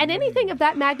 And anything of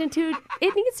that magnitude,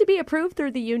 it needs to be approved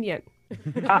through the union.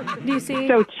 Do you see?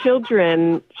 So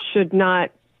children should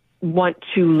not want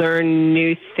to learn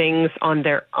new things on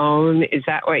their own. Is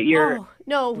that what you're... Oh,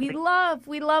 no, we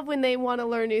love when they want to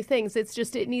learn new things. It's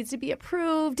just it needs to be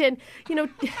approved. And,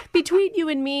 between you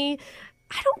and me,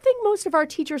 I don't think most of our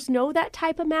teachers know that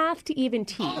type of math to even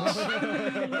teach.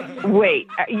 Wait,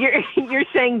 you're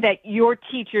saying that your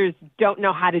teachers don't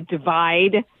know how to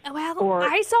divide? Well,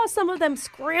 I saw some of them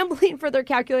scrambling for their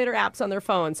calculator apps on their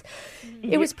phones.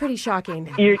 It was pretty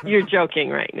shocking. You're joking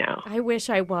right now. I wish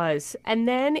I was. And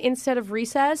then instead of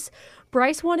recess,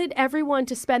 Bryce wanted everyone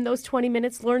to spend those 20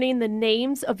 minutes learning the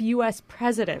names of U.S.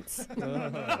 presidents.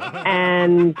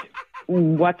 And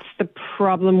what's the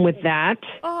problem with that?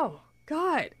 Oh,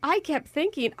 God, I kept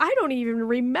thinking, I don't even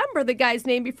remember the guy's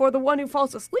name before the one who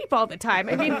falls asleep all the time.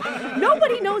 I mean,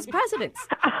 nobody knows presidents.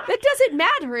 That doesn't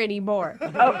matter anymore.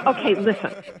 Oh, okay,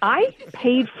 listen, I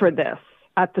paid for this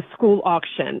at the school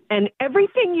auction, and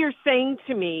everything you're saying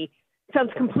to me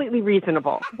sounds completely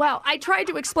reasonable. Well, I tried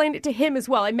to explain it to him as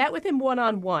well. I met with him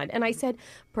one-on-one, and I said,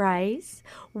 Bryce,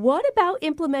 what about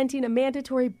implementing a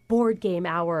mandatory board game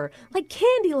hour, like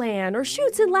Candyland or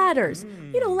Chutes and Ladders?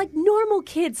 Like normal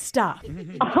kids stuff.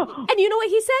 And you know what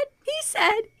he said? He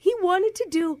said he wanted to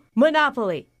do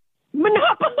Monopoly.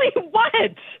 Monopoly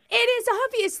what? It is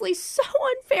obviously so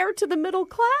unfair to the middle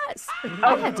class.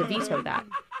 I had to veto that.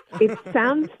 It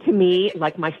sounds to me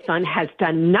like my son has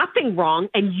done nothing wrong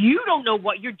and you don't know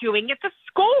what you're doing at the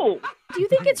school. Do you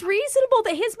think it's reasonable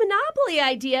that his Monopoly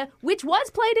idea, which was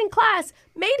played in class,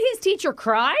 made his teacher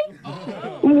cry?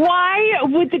 Why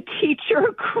would the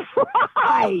teacher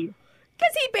cry?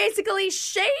 Because he basically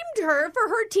shamed her for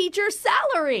her teacher's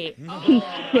salary. He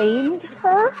shamed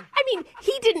her? I mean,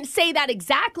 he didn't say that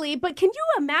exactly, but can you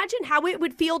imagine how it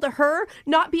would feel to her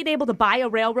not being able to buy a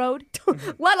railroad,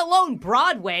 let alone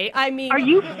Broadway? I mean... Are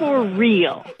you for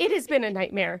real? It has been a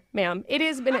nightmare, ma'am. It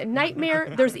has been a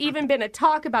nightmare. There's even been a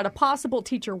talk about a possible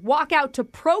teacher walkout to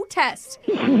protest.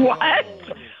 What?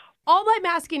 All I'm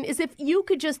asking is if you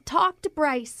could just talk to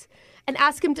Bryce and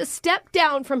ask him to step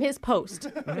down from his post.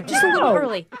 Just a little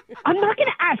early. I'm not going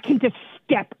to ask him to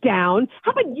step down.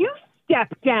 How about you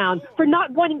step down for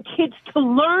not wanting kids to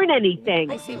learn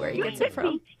anything? I see where he gets it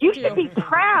from. You should be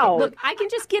proud. Look, I can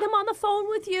just get him on the phone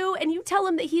with you, and you tell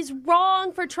him that he's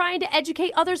wrong for trying to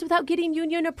educate others without getting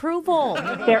union approval.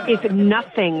 There is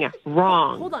nothing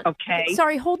wrong. Hold on. Okay?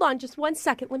 Sorry, hold on. Just 1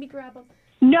 second. Let me grab him.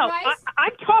 No, Bryce?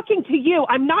 I'm talking to you.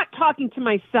 I'm not talking to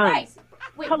my son. Bryce.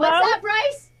 Wait, hello? what's that,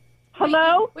 Bryce?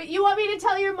 Hello? Wait, you want me to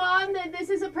tell your mom that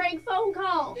this is a prank phone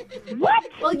call? What?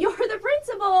 Well, you're the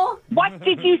principal. What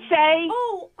did you say?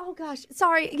 Oh gosh.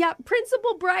 Sorry. Yeah,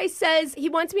 Principal Bryce says he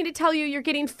wants me to tell you you're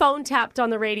getting phone tapped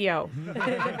on the radio.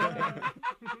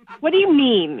 What do you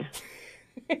mean?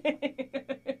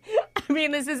 I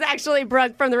mean, this is actually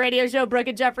Brooke from the radio show Brooke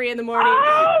and Jeffrey in the Morning.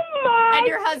 Oh, my... And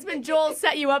your husband Joel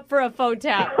set you up for a phone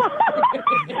tap.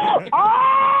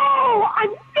 Oh,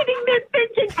 I'm sitting there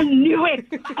thinking, I knew it.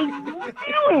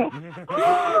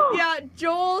 Yeah,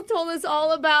 Joel told us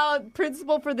all about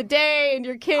principal for the day and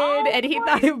your kid, and he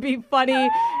thought it would be funny.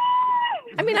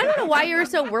 I mean, I don't know why you were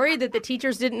so worried that the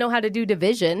teachers didn't know how to do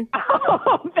division.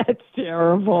 Oh, that's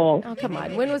terrible. Oh, come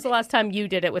on. When was the last time you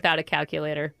did it without a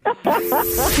calculator? Wake up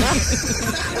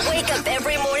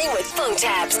every morning with phone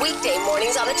taps. Weekday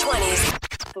mornings on the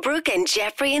 20s. Brooke and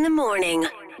Jeffrey in the morning.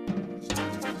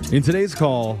 In today's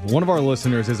call, one of our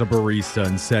listeners is a barista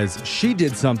and says she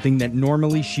did something that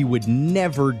normally she would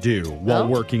never do while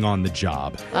working on the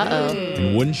job. Uh-oh.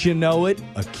 And wouldn't you know it,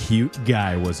 a cute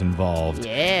guy was involved.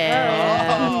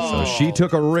 Yeah. So she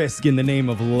took a risk in the name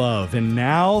of love, and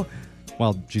now...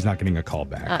 Well, she's not getting a call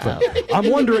back. But I'm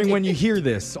wondering when you hear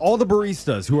this, all the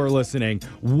baristas who are listening,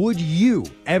 would you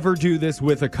ever do this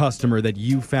with a customer that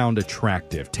you found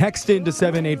attractive? Text into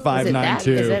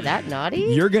 78592. Is it that naughty?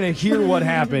 You're going to hear what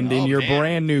happened in your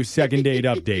brand new second date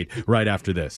update right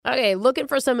after this. Okay, looking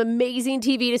for some amazing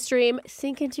TV to stream?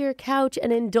 Sink into your couch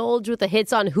and indulge with the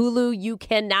hits on Hulu you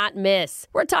cannot miss.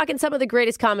 We're talking some of the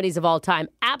greatest comedies of all time.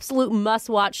 Absolute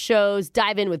must-watch shows.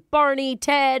 Dive in with Barney,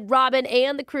 Ted, Robin,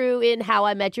 and the crew in How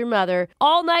I Met Your Mother.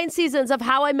 All 9 seasons of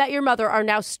How I Met Your Mother are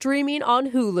now streaming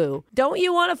on Hulu. Don't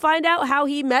you want to find out how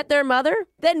he met their mother?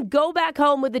 Then go back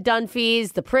home with the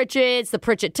Dunphys, the Pritchett's, the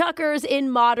Pritchett Tuckers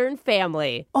in Modern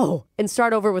Family. Oh, and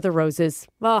start over with the Roses.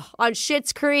 On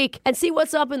Schitt's Creek. And see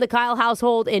what's up in the Kyle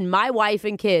household in My Wife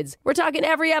and Kids. We're talking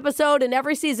every episode and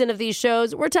every season of these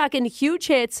shows. We're talking huge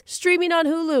hits streaming on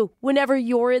Hulu whenever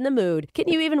you're in the mood. Can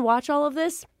you even watch all of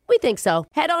this? We think so.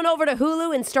 Head on over to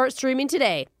Hulu and start streaming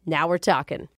today. Now we're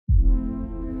talking.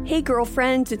 Hey,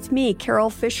 girlfriends, it's me, Carol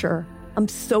Fisher. I'm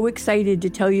so excited to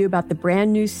tell you about the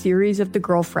brand new series of The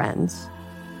Girlfriends.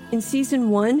 In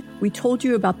season 1, we told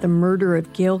you about the murder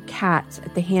of Gail Katz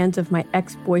at the hands of my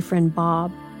ex-boyfriend,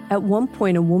 Bob. At one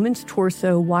point, a woman's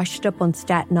torso washed up on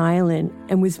Staten Island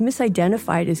and was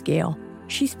misidentified as Gail.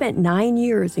 She spent 9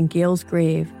 years in Gail's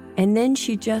grave, and then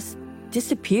she just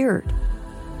disappeared.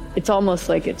 It's almost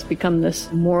like it's become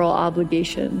this moral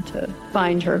obligation to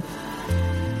find her.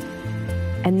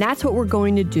 And that's what we're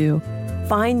going to do.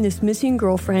 Find this missing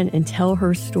girlfriend and tell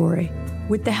her story.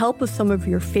 With the help of some of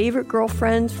your favorite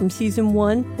girlfriends from season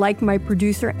 1, like my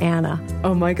producer, Anna.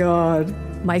 Oh my God.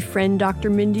 My friend, Dr.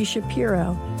 Mindy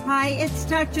Shapiro. Hi, it's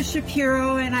Dr.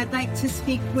 Shapiro, and I'd like to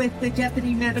speak with the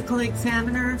deputy medical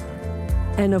examiner.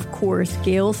 And of course,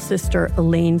 Gail's sister,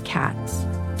 Elaine Katz.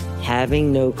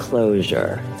 Having no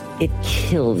closure, it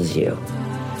kills you.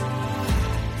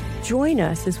 Join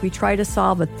us as we try to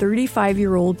solve a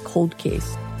 35-year-old cold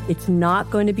case. It's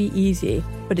not going to be easy,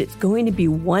 but it's going to be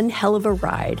one hell of a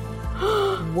ride.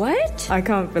 What? I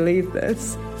can't believe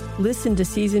this. Listen to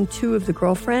season 2 of The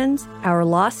Girlfriends, Our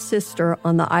Lost Sister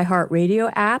on the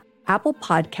iHeartRadio app, Apple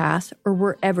Podcasts, or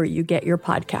wherever you get your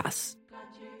podcasts.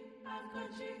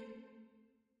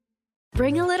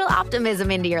 Bring a little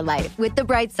optimism into your life with The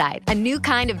Bright Side, a new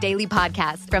kind of daily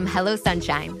podcast from Hello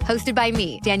Sunshine, hosted by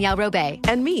me, Danielle Robay.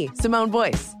 And me, Simone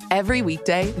Boyce. Every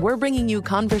weekday, we're bringing you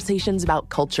conversations about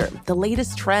culture, the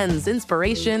latest trends,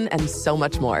 inspiration, and so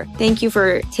much more. Thank you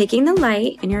for taking the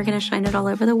light, and you're going to shine it all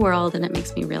over the world, and it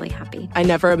makes me really happy. I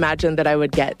never imagined that I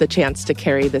would get the chance to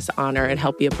carry this honor and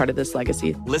help be a part of this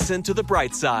legacy. Listen to The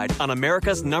Bright Side on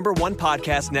America's #1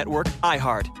 podcast network,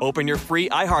 iHeart. Open your free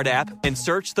iHeart app and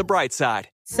search The Bright Side.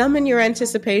 Summon your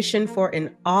anticipation for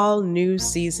an all-new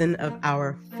season of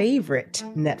our favorite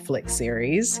Netflix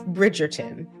series,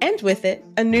 Bridgerton. And with it,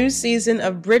 a new season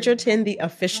of Bridgerton, the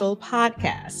official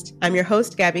podcast. I'm your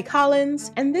host, Gabby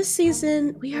Collins, and this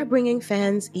season, we are bringing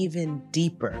fans even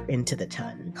deeper into the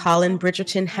ton. Colin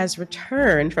Bridgerton has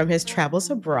returned from his travels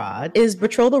abroad. Is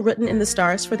betrothal written in the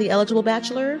stars for the eligible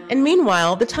bachelor? And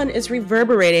meanwhile, the ton is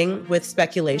reverberating with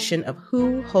speculation of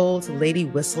who holds Lady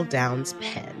Whistledown's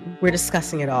pen. We're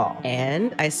discussing it all.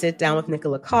 And I sit down with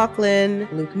Nicola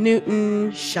Coughlan, Luke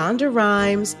Newton, Shonda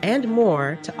Rhimes, and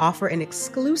more to offer an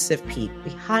exclusive peek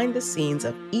behind the scenes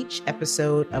of each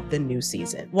episode of the new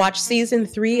season. Watch season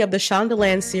 3 of the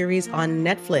Shondaland series on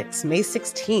Netflix May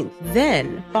 16th.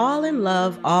 Then fall in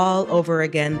love all over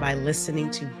again by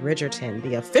listening to Bridgerton,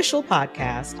 the official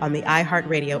podcast on the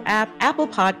iHeartRadio app, Apple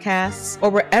Podcasts, or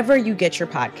wherever you get your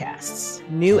podcasts.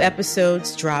 New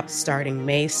episodes drop starting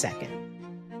May 2nd.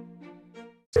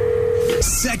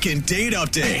 Second date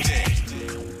update.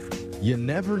 You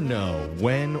never know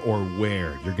when or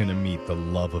where you're going to meet the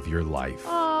love of your life.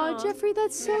 Oh, Jeffrey,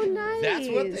 that's so nice. That's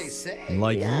what they say.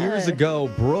 Like years ago,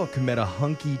 Brooke met a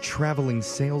hunky traveling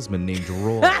salesman named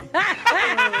Roy.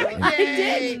 I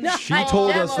did. She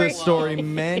told us this story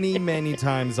many, many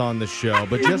times on the show.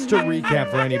 But just to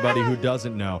recap for anybody who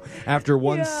doesn't know, after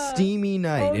one steamy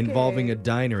night involving a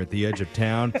diner at the edge of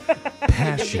town,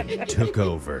 passion took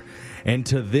over. And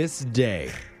to this day,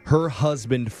 her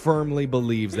husband firmly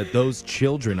believes that those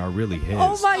children are really his.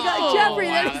 Oh my God, Jeffrey,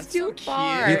 that is too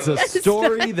far. It's a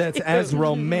story that's as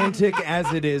romantic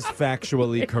as it is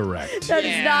factually correct. That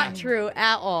is not true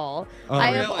at all.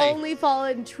 I have really? only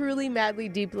fallen truly, madly,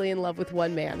 deeply in love with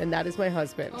one man, and that is my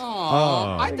husband.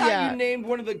 Oh, I thought Yeah. you named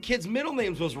one of the kids' middle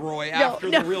names was Roy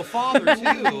after the real father,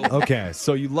 too. Okay,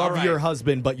 so you love All right. your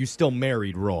husband, but you still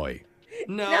married Roy.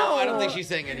 No, I don't think she's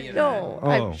saying any of No,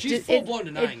 that. Oh. She's full-blown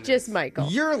denying It's just Michael.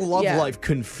 Your love Yeah. life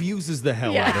confuses the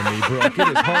hell out of me, Brooke. It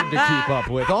is hard to keep up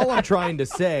with. All I'm trying to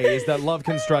say is that love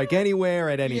can strike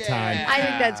anywhere at any time. I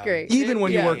think that's great. Even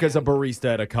when you Yeah. work as a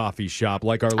barista at a coffee shop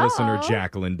like our listener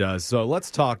Jacqueline does. So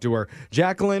let's talk to her.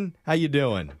 Jacqueline, how you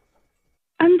doing?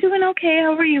 I'm doing okay.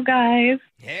 How are you guys?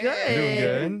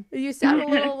 Doing good. You sound a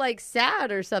little like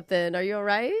sad or something. Are you all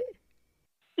right?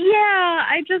 Yeah,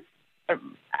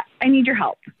 I need your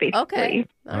help, basically. Okay.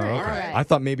 All right. I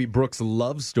thought maybe Brooke's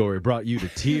love story brought you to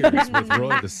tears with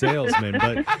Roy the salesman,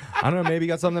 but I don't know, maybe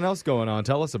you got something else going on.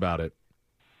 Tell us about it.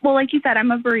 Well, like you said,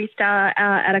 I'm a barista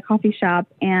at a coffee shop,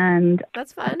 and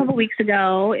that's fun. A couple weeks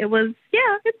ago, it was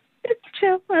it's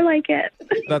chill. I like it.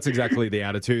 That's exactly the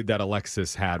attitude that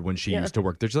Alexis had when she used to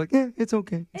work there. She's like, it's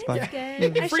okay. It's fine.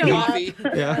 I Free coffee.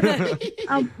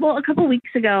 Yeah. Well, a couple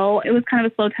weeks ago, it was kind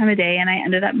of a slow time of day, and I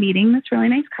ended up meeting this really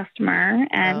nice customer,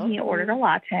 and he ordered a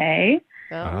latte.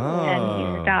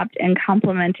 And he stopped and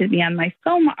complimented me on my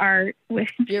foam art.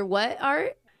 Your what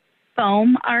art?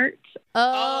 Foam art.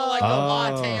 Oh, like the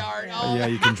latte art. Oh, yeah,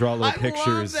 you can draw little I pictures.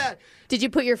 love that. Did you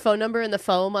put your phone number in the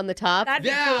foam on the top? Yeah.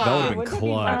 That would have been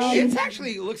clutch. It's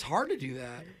actually, it looks hard to do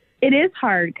that. It is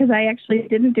hard because I actually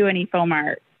didn't do any foam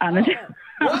art on the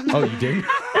Oh, you didn't?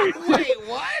 Wait,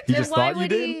 what? You just thought you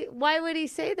did? Why would he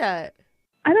say that?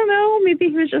 I don't know. Maybe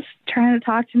he was just trying to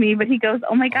talk to me, but he goes,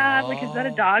 "Oh my God, like, is that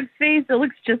a dog's face? It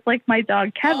looks just like my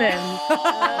dog, Kevin."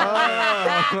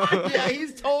 Yeah,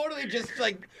 he's totally just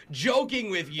like joking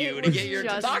with you to get you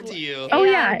to talk to you. Oh,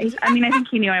 yeah. I mean, I think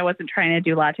he knew I wasn't trying to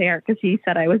do latte art because he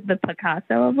said I was the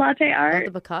Picasso of latte art.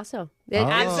 The Picasso.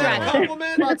 Abstract.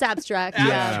 Well, it's abstract.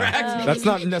 Yeah. That's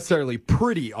not necessarily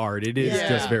pretty art. It is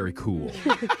just very cool.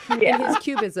 And his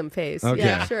cubism face. Okay.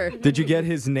 Yeah, sure. Did you get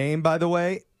his name, by the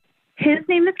way? His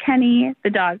name is Kenny. The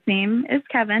dog's name is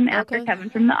Kevin, after Kevin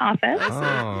from The Office.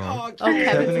 Oh,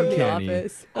 Kevin from The Kenny.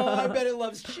 Office. Oh, I bet it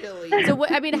loves chili. So,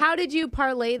 I mean, how did you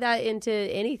parlay that into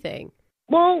anything?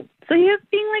 Well, so he was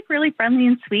being like really friendly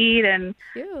and sweet, and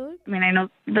cute. I mean, I know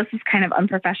this is kind of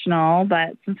unprofessional,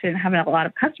 but since we didn't have a lot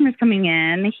of customers coming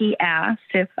in, he asked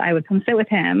if I would come sit with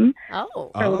him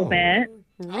for a little bit.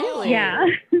 Really? Yeah.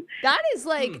 That is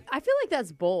like, I feel like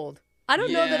that's bold. I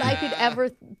don't know that I could ever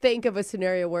think of a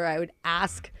scenario where I would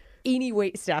ask any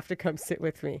wait staff to come sit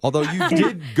with me. Although you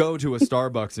did go to a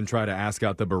Starbucks and try to ask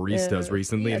out the baristas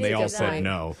recently, and That's they a all good said point.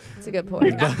 no. That's a good point.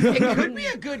 It could be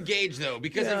a good gauge, though,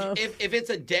 because if it's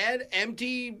a dead,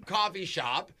 empty coffee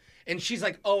shop and she's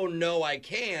like, "Oh, no, I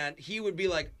can't," he would be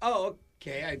like, "Oh,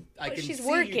 okay, I can she's see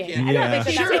working. you can't." I don't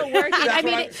think that's not working. That's I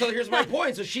mean, what I'm- so here's my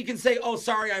point. So she can say, "Oh,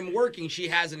 sorry, I'm working." She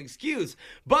has an excuse.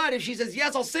 But if she says,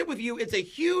 "Yes, I'll sit with you," it's a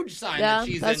huge sign that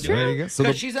she's into There it you go. So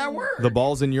because she's at work. The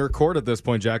ball's in your court at this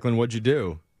point, Jacqueline. What'd you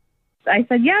do? I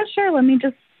said, "Yeah, sure. Let me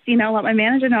just, let my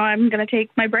manager know I'm going to take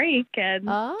my break." And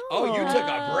Oh, you took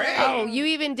a break. Oh, you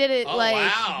even did it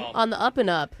on the up and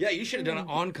up. Yeah, you should have done it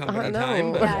on company know.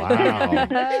 time. But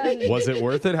Wow. Was it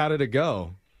worth it? How did it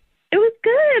go? It was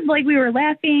good. Like, we were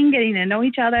laughing, getting to know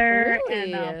each other.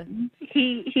 Really? And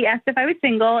he asked if I was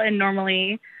single, and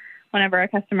normally whenever a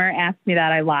customer asks me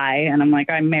that, I lie, and I'm like,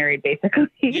 I'm married, basically.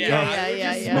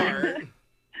 Yeah.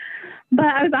 But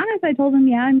I was honest. I told him,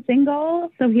 yeah, I'm single.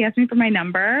 So he asked me for my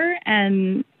number,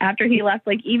 and after he left,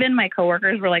 like, even my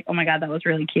coworkers were like, "Oh my God, that was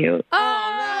really cute."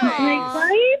 Oh, Like,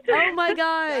 right? Oh my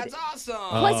God. That's awesome.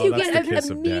 Plus, you that's get the an kiss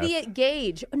of immediate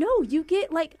gauge. No, you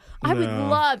get like, I would No.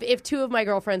 love if two of my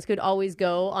girlfriends could always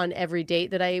go on every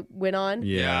date that I went on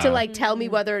Yeah. to like tell me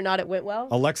whether or not it went well.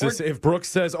 Alexis, if Brooke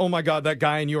says, "Oh my God, that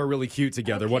guy and you are really cute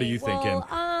together," what are you thinking?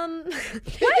 what?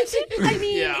 I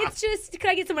mean, it's just, could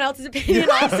I get someone else's opinion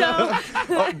also?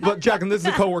 But Jacqueline, this is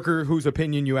a coworker whose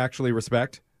opinion you actually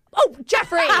respect. Oh,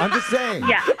 Jeffrey! I'm just saying.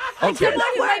 Yeah. Okay. Someone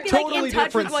who might be, like, in Totally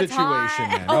touch with different what's situation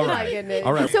hot. then. Oh All my right. goodness.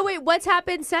 All right. So wait, what's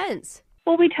happened since?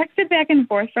 Well, we texted back and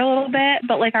forth for a little bit,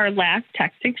 but like our last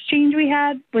text exchange we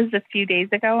had was a few days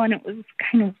ago, and it was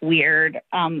kind of weird.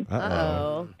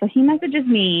 Uh-oh. So he messages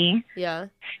me. Yeah.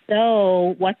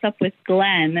 So what's up with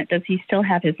Glenn? Does he still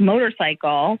have his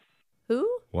motorcycle? Who?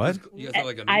 What?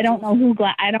 I don't know who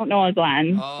Glenn. I don't know a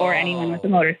Glenn or anyone with a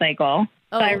motorcycle.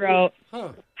 So I wrote,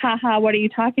 "Haha, what are you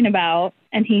talking about?"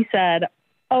 And he said,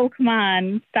 "Oh, come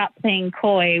on, stop playing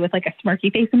coy," with like a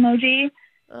smirky face emoji.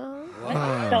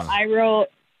 So I wrote,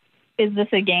 "Is this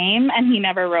a game?" And he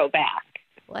never wrote back.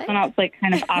 What? And I was like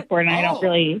kind of awkward, and I don't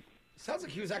really. Sounds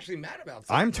like he was actually mad about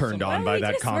something. I'm turned on by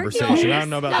that Smirky conversation. face. I don't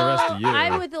know about the rest of you.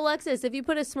 I'm with Alexis. If you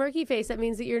put a smirky face, that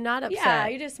means that you're not upset. Yeah,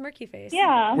 you did a smirky face.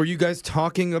 Yeah. Were you guys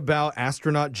talking about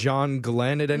astronaut John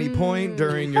Glenn at any point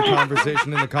during your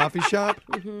conversation in the coffee shop?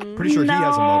 Pretty sure he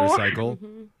has a motorcycle.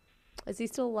 Is he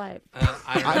still alive? But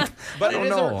I it don't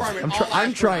is a know. requirement.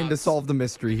 I'm trying to solve the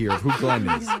mystery here of who Glenn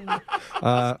is.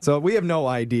 So we have no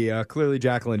idea. Clearly,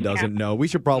 Jacqueline doesn't know. We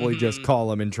should probably just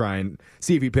call him and try and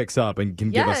see if he picks up and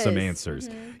can give us some Yes. answers.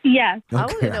 Yes. I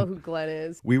want to know who Glenn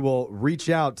is. We will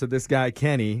reach out to this guy,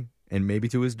 Kenny, and maybe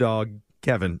to his dog,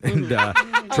 Kevin, and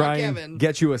try and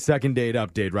get you a second date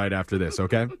update right after this,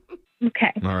 okay?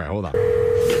 Okay. All right, hold on.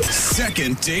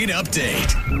 Second date update.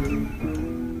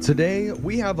 Today,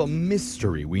 we have a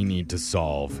mystery we need to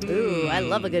solve. Ooh, I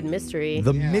love a good mystery.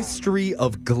 The mystery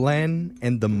of Glenn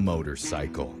and the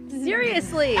motorcycle.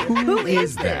 Seriously, who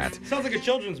is that? Sounds like a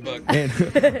children's book. And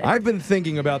I've been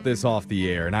thinking about this off the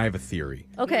air, and I have a theory.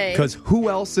 Okay. Because who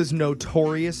else is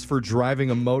notorious for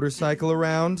driving a motorcycle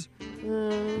around?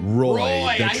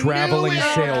 Roy, the traveling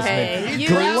salesman. Okay.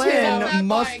 Glenn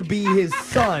must be his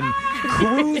son,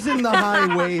 cruising the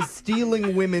highways,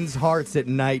 stealing women's hearts at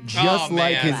night, just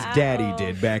like his daddy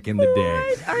did back in the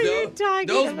day. What are you talking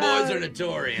Those about? boys are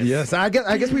notorious. Yes, I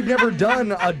guess we've never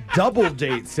done a double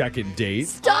date, second date.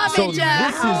 Stop so it,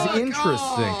 Jack. this is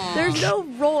interesting. There's no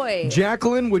Roy.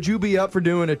 Jacqueline, would you be up for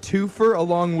doing a twofer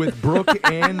along with Brooke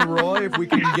and Roy if we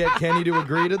can get Kenny to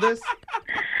agree to this?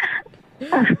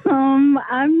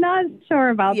 I'm not sure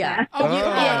about that.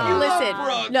 Listen,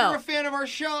 Brooke, no. you're a fan of our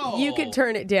show. You can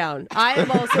turn it down. I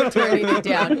am also turning it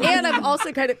down. And I'm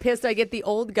also kind of pissed I get the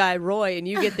old guy, Roy, and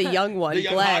you get the young one, the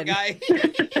young hot Glenn.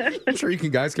 guy. I'm sure you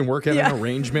guys can work out an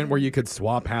arrangement where you could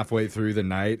swap halfway through the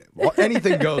night. Well,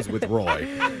 anything goes with Roy.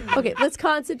 Okay, let's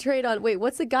concentrate on,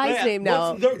 what's the guy's name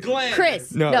now? Glenn.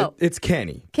 Chris. No, it's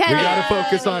Kenny. Kenny. We got to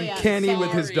focus on Yeah. Kenny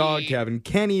with his dog, Kevin.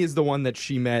 Kenny is the one that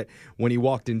she met when he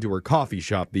walked into her coffee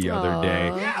shop the other day.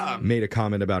 Yeah. Made a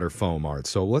comment about her foam art.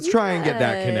 So let's try and get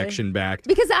that connection back.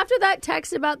 Because after that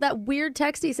text about that weird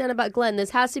text he sent about Glenn, this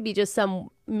has to be just some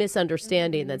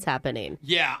misunderstanding that's happening.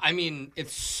 Yeah, I mean,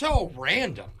 it's so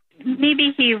random.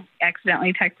 Maybe he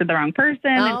accidentally texted the wrong person.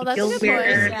 Oh, and that's a feels good point.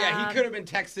 weird. Yeah, he could have been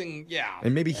texting. Yeah.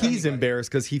 And maybe he's embarrassed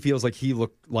because he feels like he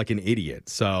looked like an idiot.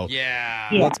 So Yeah.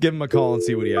 let's give him a call and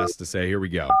see what he has to say. Here we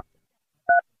go.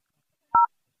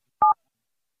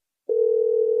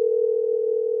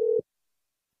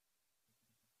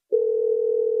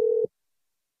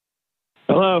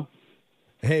 Hello.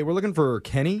 Hey, we're looking for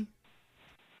Kenny.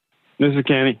 This is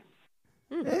Kenny.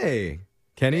 Hey,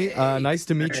 Kenny. Nice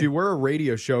to meet you. We're a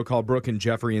radio show called Brooke and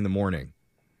Jeffrey in the Morning.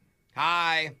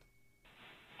 Hi.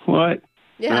 What?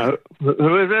 Yeah.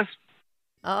 Who is this?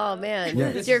 Oh, man. Yeah.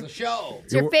 It's your show.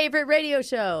 It's your favorite radio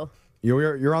show.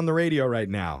 You're on the radio right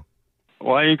now.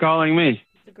 Why are you calling me?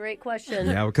 It's a great question.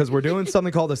 Yeah, because we're doing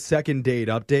something called a second date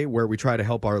update where we try to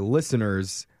help our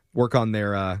listeners work on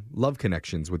their love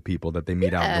connections with people that they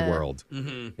meet out in the world.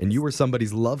 Mm-hmm. And you were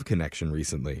somebody's love connection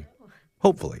recently.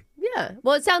 Hopefully. Yeah.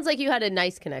 Well, it sounds like you had a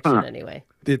nice connection anyway.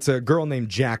 It's a girl named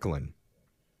Jacqueline.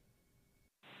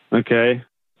 Okay.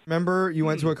 Remember you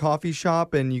went to a coffee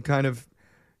shop and you kind of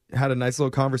had a nice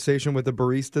little conversation with a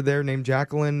barista there named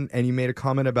Jacqueline and you made a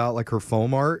comment about like her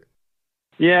foam art?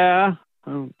 Yeah,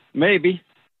 maybe.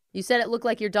 You said it looked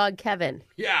like your dog, Kevin.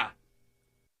 Yeah.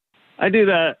 I do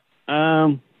that.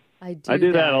 I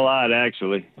do that a lot,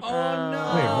 actually. Oh,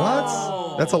 no. Wait,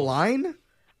 what? That's a line?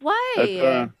 Why?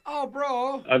 That's, Oh,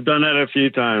 bro. I've done that a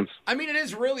few times. I mean, it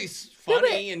is really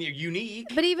funny and unique.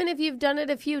 But even if you've done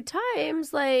it a few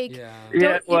times, like...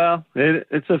 Yeah, well,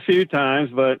 it's a few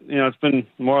times, but, it's been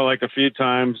more like a few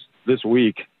times this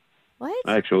week. What?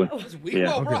 Actually. Oh, this week? Yeah.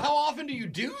 Well, bro, how often do you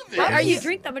do this? How are you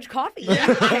drink that much coffee?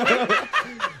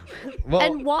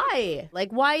 And why?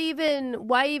 Like, why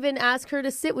even ask her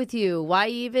to sit with you? Why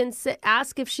even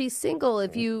ask if she's single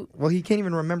if you... Well, he can't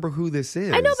even remember who this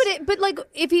is. I know, but like,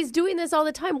 if he's doing this all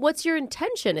the time, what's your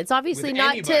intention? It's obviously With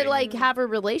not anybody. to, like, have a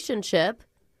relationship.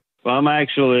 Well, I'm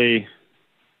actually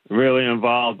really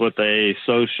involved with a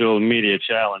social media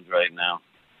challenge right now.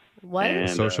 What? And,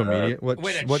 Social media? What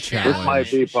This challenge? might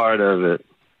be part of it.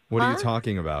 What are you Huh?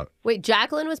 talking about? Wait,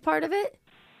 Jacqueline was part of it?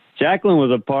 Jacqueline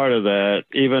was a part of that,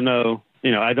 even though,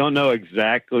 I don't know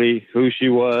exactly who she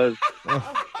was.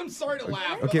 I'm sorry to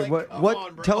laugh. Okay, but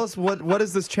what tell us what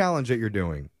is this challenge that you're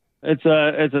doing? It's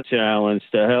a challenge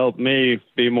to help me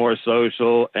be more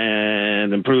social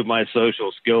and improve my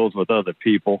social skills with other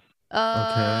people.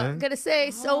 I'm going to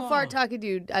say, so far talking to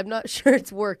you, I'm not sure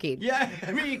it's working. Yeah,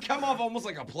 I mean, you come off almost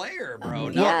like a player, bro.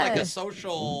 Not Yeah. like a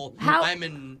social. How- I'm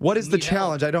in. What is the need help.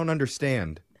 challenge? I don't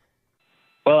understand.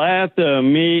 Well, I have to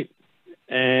meet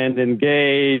and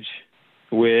engage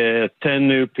with 10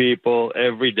 new people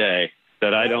every day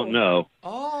that I don't know.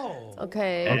 Oh.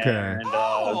 Okay. And,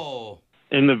 Oh.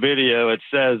 in the video, it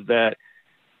says that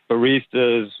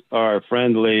baristas are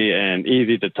friendly and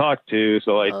easy to talk to,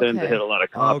 so I tend to hit a lot of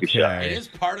coffee shops. It is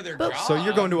part of their job. So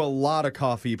you're going to a lot of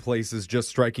coffee places just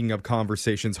striking up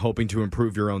conversations hoping to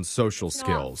improve your own social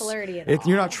skills. flirty at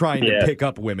You're not trying Yeah. to pick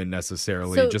up women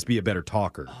necessarily, So- just be a better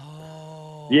talker.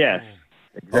 Yes.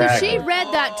 So Exactly. she read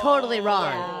that totally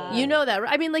wrong. You know that,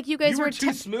 right? I mean, like, you guys You were were...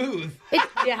 too smooth.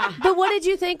 Yeah. But what did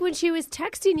you think when she was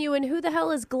texting you, and who the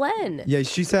hell is Glenn? Yeah,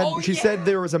 she said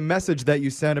there was a message that you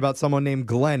sent about someone named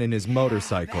Glenn and his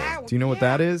motorcycle. Do you know what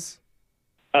that is?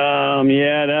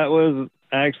 Yeah, that was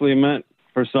actually meant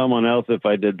for someone else if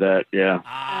I did that, yeah.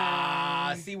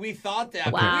 see, we thought that,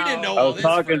 but Wow. we didn't know I all was this.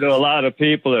 talking to a lot of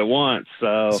people at once,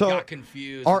 so got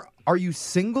confused. Are you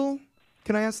single?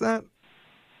 Can I ask that?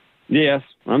 yes,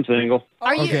 I'm single.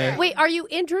 Are you Okay. wait? Are you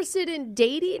interested in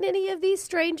dating any of these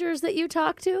strangers that you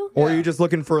talk to? Or are you just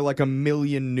looking for like a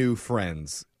million new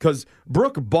friends? Because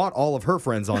Brooke bought all of her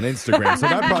friends on Instagram, so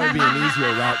that'd probably be an easier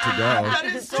route to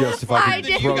go. Just if I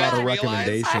could throw out a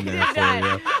recommendation there for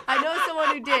you. I know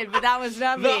someone who did, but that was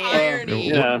not me.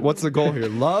 Yeah. What's the goal here?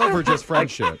 Love or just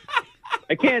friendship?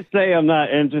 I can't say I'm not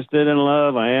interested in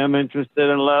love. I am interested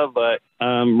in love, but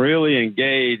I'm really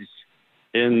engaged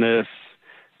in this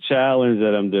challenge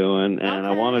that I'm doing, and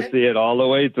I want to see it all the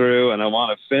way through, and I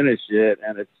want to finish it,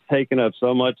 and it's taken up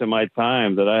so much of my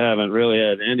time that I haven't really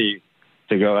had any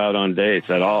to go out on dates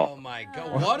at all. Oh my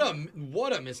God!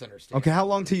 What a misunderstanding. Okay, how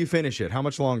long till you finish it? How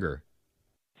much longer?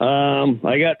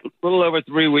 I got a little over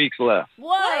 3 weeks left.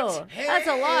 Whoa, that's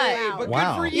a lot. But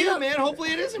Wow. good for you, man.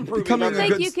 Hopefully it is improving. Becoming You a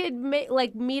think good- you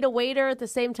could meet a waiter at the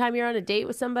same time you're on a date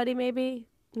with somebody? Maybe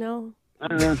no.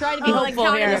 Try to be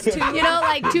hopeful here. You know,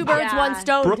 like two birds, one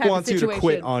stone. Brooke type wants of you to situation.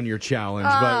 quit on your challenge,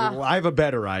 but I have a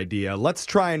better idea. Let's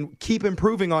try and keep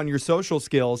improving on your social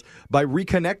skills by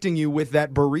reconnecting you with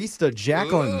that barista,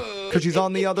 Jacqueline, because she's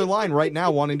on the other line right now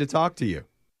wanting to talk to you.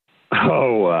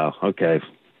 Oh, wow. Okay.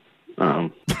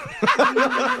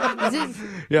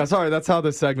 Yeah, sorry, that's how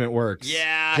this segment works.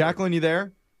 Yeah. Jacqueline, you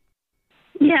there?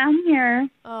 Yeah, I'm here.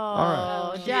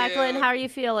 Oh, Jacqueline, how are you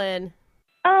feeling?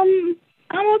 I'm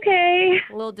okay.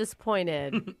 A little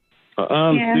disappointed.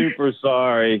 I'm Yeah. super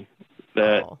sorry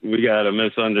that we got a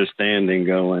misunderstanding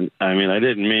going. I mean, I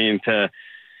didn't mean to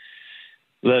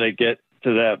let it get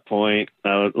to that point.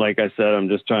 Like I said, I'm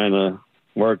just trying to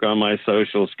work on my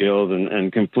social skills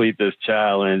and complete this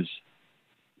challenge.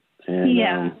 And,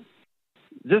 Yeah.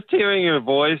 just hearing your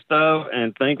voice, though,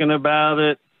 and thinking about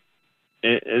it,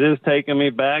 it is taking me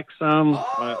back some.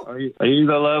 Are you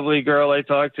the lovely girl I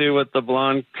talked to with the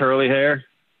blonde curly hair?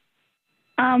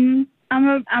 I'm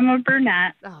a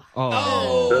brunette.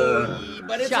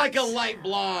 But it's like a light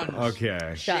blonde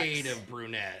Okay. shade of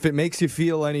brunette. If it makes you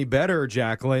feel any better,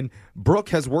 Jacqueline, Brooke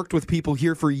has worked with people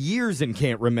here for years and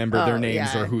can't remember their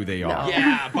names or who they are.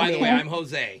 Yeah, by the way, I'm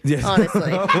Jose. Yes.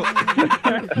 Honestly.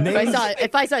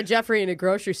 If I saw Jeffrey in a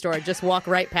grocery store, I'd just walk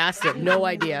right past him. No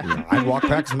idea. I'd walk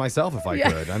past myself if I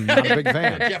Yeah. could. I'm not a big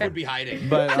fan. Jeff would be hiding.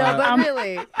 But, No, but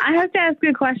really. I have to ask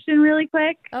a question really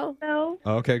quick. Oh. So,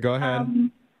 okay, go ahead.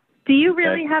 do you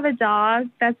really have a dog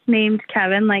that's named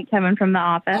Kevin, like Kevin from The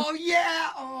Office? Oh, yeah.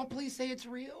 Oh, please say it's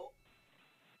real.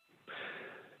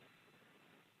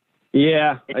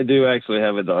 Yeah, I do actually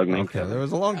have a dog named Kevin. There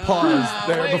was a long pause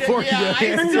there before you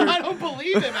answered. I don't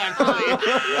believe him, actually.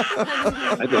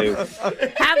 I do.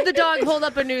 Have the dog hold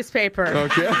up a newspaper.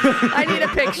 Okay. I need a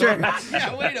picture.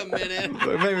 Yeah, wait a minute.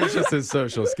 But maybe it's just his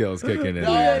social skills kicking in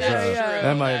No, there. that's So true.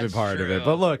 that might have been part of it.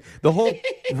 But look, the whole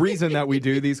reason that we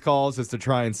do these calls is to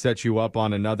try and set you up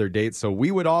on another date. So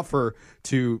we would offer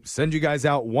to send you guys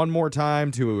out one more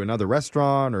time to another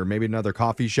restaurant or maybe another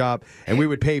coffee shop, and we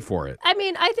would pay for it. I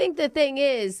mean, I think the thing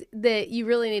is that you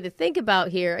really need to think about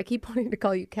here. I keep wanting to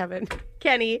call you Kevin,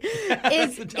 Kenny.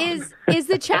 Is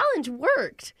the challenge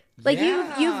worked? Like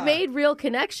you've made real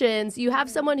connections. You have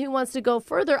someone who wants to go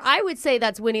further. I would say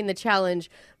that's winning the challenge.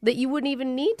 That you wouldn't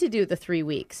even need to do the 3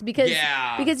 weeks because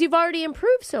you've already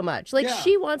improved so much. Like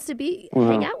she wants to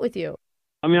hang out with you.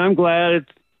 I mean, I'm glad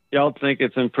y'all think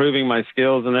it's improving my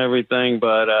skills and everything,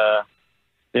 but I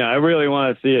really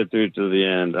want to see it through to the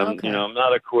end. I'm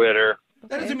not a quitter.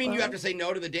 That doesn't mean you have to say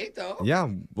no to the date, though. Yeah,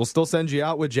 we'll still send you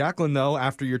out with Jacqueline, though,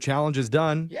 after your challenge is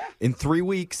done. Yeah. In 3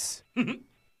 weeks.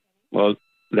 Well,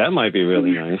 that might be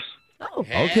really nice. Oh,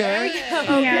 okay.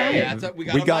 Yeah,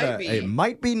 We got a it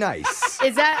might be nice.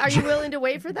 Are you willing to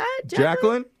wait for that,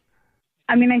 Jacqueline?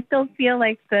 I mean, I still feel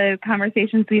like the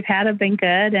conversations we've had have been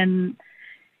good, and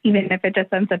even if it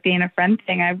just ends up being a friend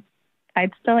thing,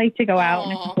 I'd still like to go out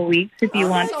in a couple weeks if you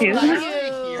want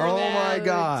to. Oh, my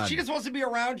God. She just wants to be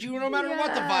around you no matter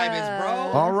what the vibe is, bro.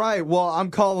 All right. Well,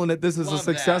 I'm calling it. This is a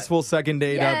successful second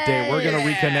date update. We're going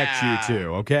to reconnect you two,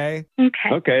 okay?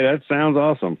 Okay, that sounds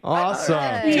awesome.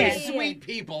 Awesome. Two sweet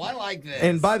people. I like this.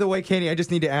 And by the way, Katie, I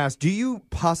just need to ask, do you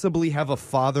possibly have a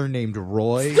father named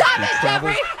Roy? Stop who it,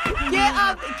 travels- Jeffrey! Get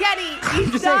up, Kenny.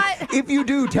 I'm just saying, if you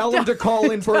do, tell him to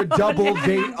call in for a double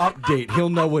date update. He'll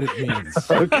know what it means.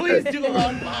 Please do a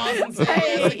long pause and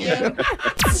say it again.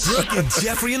 Brooke and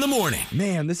Jeffrey in the morning.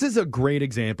 Man, this is a great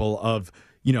example of,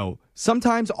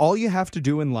 sometimes all you have to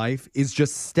do in life is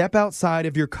just step outside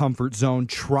of your comfort zone,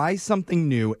 try something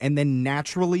new, and then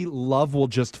naturally love will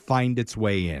just find its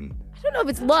way in. I don't know if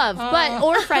it's love,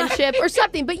 or friendship or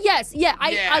something. But yes,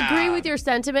 I agree with your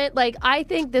sentiment. Like, I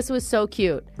think this was so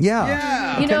cute.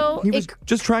 Yeah. You know, he was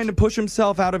just trying to push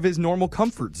himself out of his normal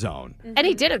comfort zone. And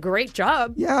he did a great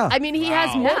job. Yeah. I mean, he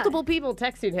has multiple people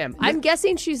texting him. I'm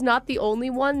guessing she's not the only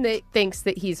one that thinks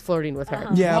that he's flirting with her.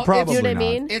 Yeah, probably You know what not. I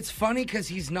mean? It's funny because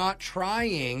he's not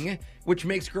trying, which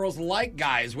makes girls like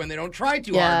guys when they don't try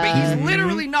too Yeah. hard. But he's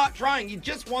literally not trying. He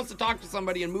just wants to talk to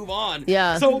somebody and move on.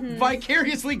 Yeah. So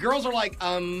vicariously, girls are like,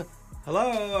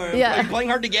 hello? Are you playing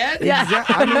hard to get?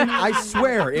 I mean, I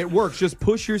swear it works. Just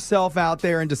push yourself out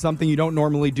there into something you don't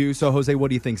normally do. So, Jose, what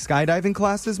do you think? Skydiving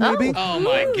classes, maybe? Oh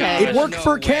my God. It worked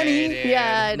for Kenny.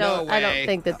 Yeah, I don't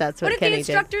think that that's what What if Kenny the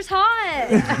instructor's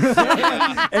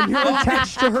hot? And you're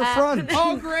attached to her front.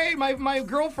 Oh, great. My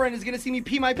girlfriend is going to see me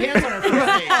pee my pants on her first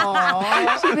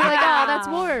date. She'd be like, oh, that's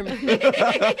warm.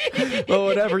 Well,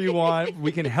 whatever you want,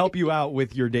 we can help you out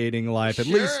with your dating life. At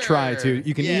least try to.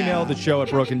 You can email the show at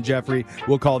Brooke and Jeffrey.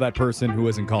 We'll call that person who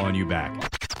isn't calling you back.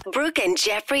 Brooke and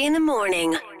Jeffrey in the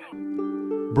morning.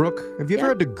 Brooke, have you ever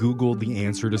had to Google the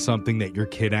answer to something that your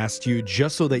kid asked you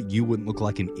just so that you wouldn't look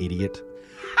like an idiot?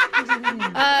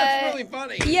 That's really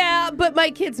funny. Yeah, but my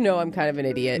kids know I'm kind of an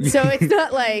idiot. So it's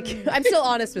not like, I'm still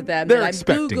honest with them. They're that I'm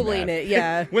expecting Googling that. it.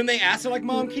 Yeah. When they ask, they're like,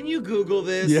 Mom, can you Google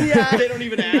this? Yeah. They don't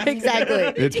even ask.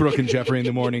 Exactly. It's Brooke and Jeffrey in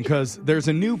the morning because there's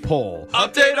a new poll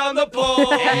Update on the poll.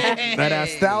 that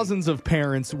asks thousands of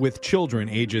parents with children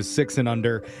ages 6 and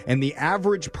under, and the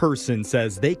average person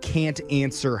says they can't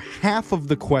answer half of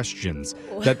the questions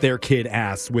that their kid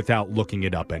asks without looking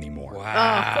it up anymore.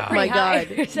 Wow. Oh my God.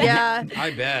 Yeah.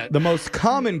 I bet. The most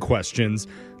common questions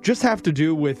just have to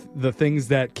do with the things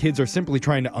that kids are simply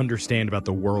trying to understand about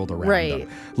the world around them.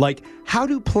 Like, how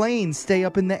do planes stay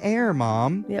up in the air,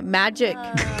 Mom? Yeah, magic.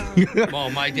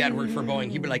 Well, my dad worked for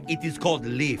Boeing. He'd be like, it is called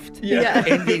lift. Yeah.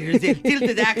 And there's a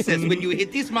tilted axis when you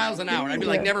hit these miles an hour. I'd be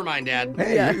like, never mind, Dad.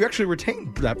 Hey, you actually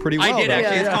retained that pretty well. I did, though.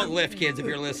 actually. It's called lift, kids, if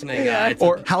you're listening.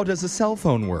 Or how does a cell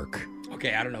phone work?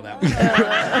 Okay, I don't know that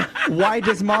one. Why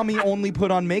does Mommy only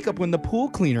put on makeup when the pool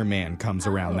cleaner man comes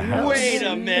around the house? Wait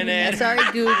a minute. Sorry,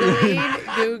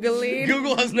 Googling.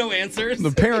 Google has no answers. The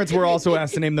parents were also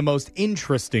asked to name the most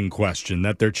interesting question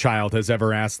that their child has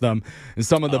ever asked them. And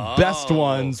some of the best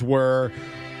ones were,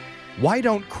 why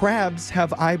don't crabs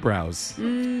have eyebrows?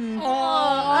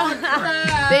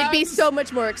 They'd be so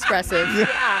much more expressive.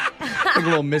 Like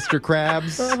little Mr.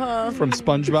 Krabs from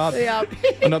SpongeBob.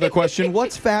 Yep. Another question,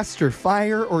 what's faster,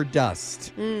 fire or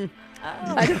dust?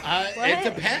 It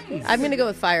depends. I'm going to go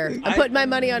with fire. I'm putting my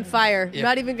money on fire. I'm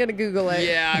not even going to Google it.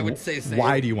 Yeah, I would say so.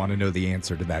 Why do you want to know the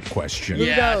answer to that question?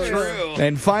 Yeah, true.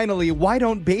 And finally, why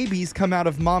don't babies come out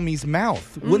of mommy's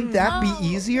mouth? Wouldn't that be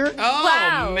easier? Oh,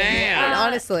 Wow. man. And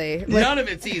honestly, None of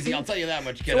it's easy, I'll tell you that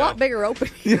much, it's a kiddo. lot bigger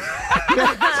opening.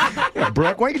 Yeah,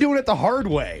 Brooke, why are you doing it the hard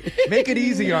way? Make it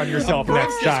easier on yourself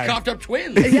next Just time. coughed up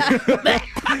twins.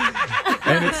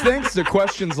 And it's thanks to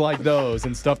questions like those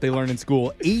and stuff they learn in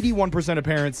school. 81% of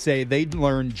parents say they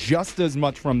learn just as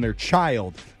much from their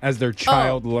child as their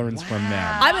child learns from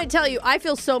them. I'm going to tell you, I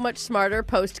feel so much smarter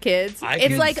post-kids.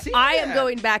 It's like I am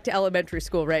going back to elementary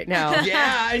school right now.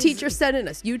 Yeah. Teachers sending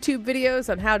us YouTube videos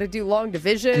on how to do long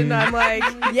division. I'm like,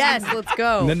 yes, let's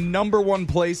go. The number one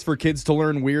place for kids to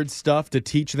learn weird stuff to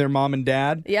teach their mom and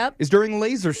dad is during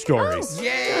Laser Stories.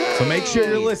 Yeah. So make sure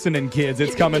you're listening, kids.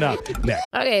 It's coming up next.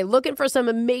 Okay, looking for some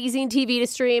amazing TV to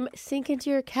stream? Sink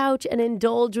into your couch and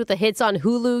indulge with the hits on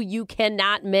Hulu you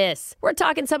cannot miss. We're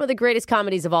talking some of the greatest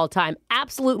comedies of all time.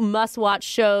 Absolute must-watch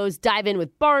shows. Dive in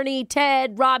with Barney,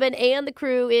 Ted, Robin, and the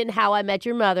crew in How I Met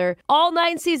Your Mother. All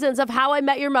 9 seasons of How I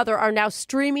Met Your Mother are now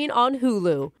streaming on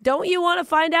Hulu. Don't you want to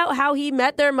find out how he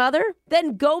met their mother?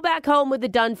 Then go back home with the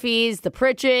Dunphys, the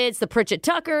Pritchett's, the Pritchett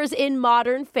Tuckers in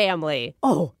Modern Family.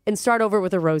 Oh, and start over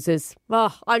with the Roses.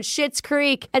 Oh, on Schitt's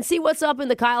Creek. And see what's up in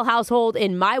the Kyle household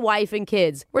in My Wife and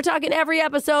Kids. We're talking every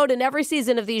episode and every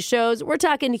season of these shows. We're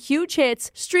talking huge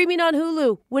hits streaming on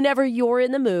Hulu whenever you're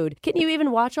in the mood. Can you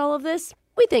even watch all of this?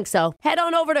 We think so. Head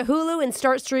on over to Hulu and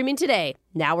start streaming today.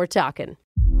 Now we're talking.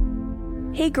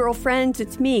 Hey, girlfriends,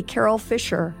 it's me, Carol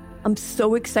Fisher. I'm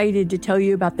so excited to tell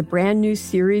you about the brand new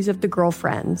series of The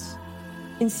Girlfriends.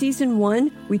 In season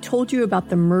 1, we told you about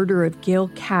the murder of Gail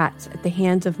Katz at the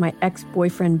hands of my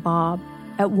ex-boyfriend, Bob.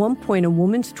 At one point, a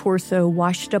woman's torso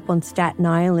washed up on Staten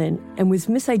Island and was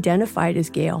misidentified as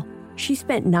Gail. She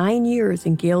spent 9 years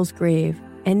in Gail's grave,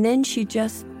 and then she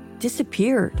just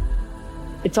disappeared.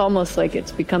 It's almost like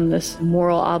it's become this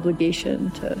moral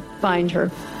obligation to find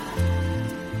her.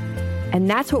 And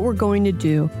that's what we're going to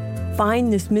do.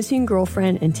 Find this missing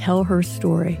girlfriend and tell her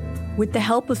story. With the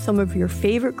help of some of your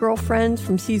favorite girlfriends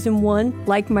from season 1,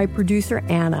 like my producer,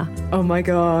 Anna. Oh my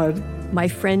God. my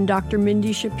friend Dr.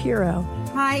 Mindy Shapiro.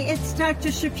 Hi, it's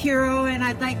Dr. Shapiro, and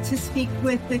I'd like to speak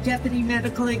with the Deputy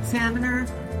Medical Examiner.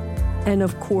 And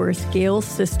of course, Gail's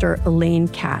sister, Elaine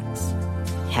Katz.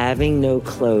 Having no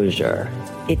closure,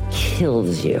 it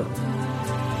kills you.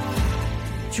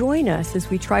 Join us as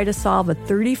we try to solve a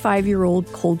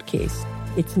 35-year-old cold case.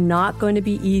 It's not going to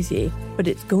be easy, but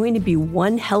it's going to be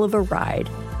one hell of a ride.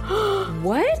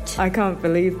 What? I can't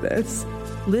believe this.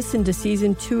 Listen to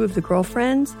Season 2 of The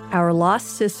Girlfriends, Our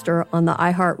Lost Sister on the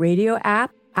iHeartRadio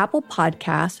app, Apple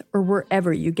Podcasts, or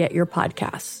wherever you get your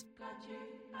podcasts.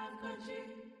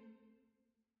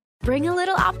 Bring a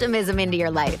little optimism into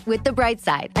your life with The Bright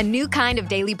Side, a new kind of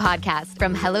daily podcast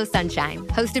from Hello Sunshine,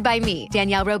 hosted by me,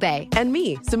 Danielle Robay. And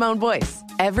me, Simone Boyce.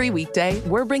 Every weekday,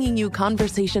 we're bringing you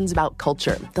conversations about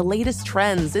culture, the latest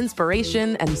trends,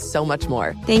 inspiration, and so much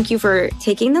more. Thank you for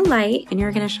taking the light, and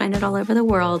you're going to shine it all over the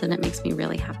world, and it makes me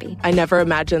really happy. I never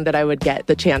imagined that I would get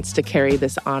the chance to carry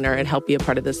this honor and help be a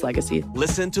part of this legacy.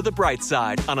 Listen to The Bright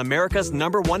Side on America's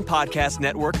 #1 podcast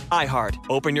network, iHeart.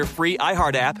 Open your free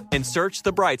iHeart app and search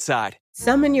The Bright Side.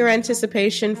 Summon your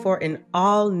anticipation for an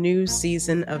all-new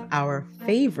season of our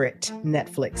favorite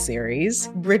Netflix series,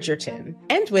 Bridgerton.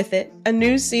 And with it, a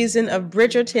new season of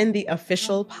Bridgerton, the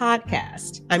official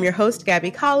podcast. I'm your host, Gabby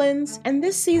Collins, and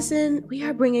this season, we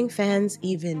are bringing fans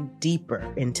even deeper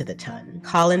into the ton.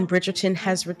 Colin Bridgerton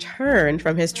has returned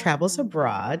from his travels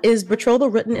abroad. Is betrothal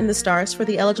written in the stars for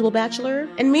the eligible bachelor?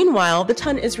 And meanwhile, the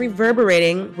ton is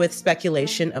reverberating with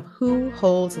speculation of who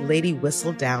holds Lady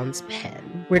Whistledown's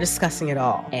pen. We're discussing it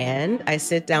all. And I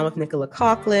sit down with Nicola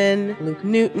Coughlan, Luke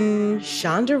Newton,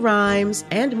 Shonda Rhimes,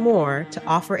 and more to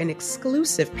offer an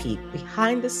exclusive peek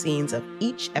behind the scenes of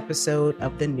each episode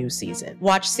of the new season.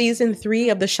 Watch season 3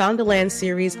 of the Shondaland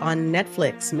series on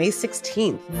Netflix May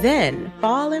 16th. Then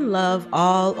fall in love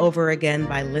all over again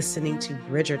by listening to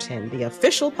Bridgerton, the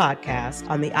official podcast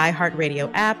on the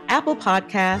iHeartRadio app, Apple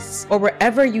Podcasts, or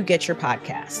wherever you get your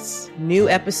podcasts. New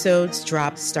episodes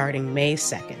drop starting May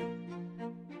 2nd.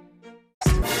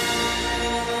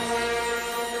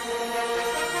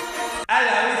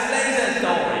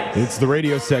 It's the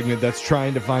radio segment that's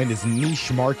trying to find his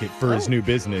niche market for his new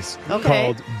business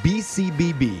called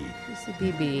BCBB.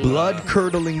 BCBB.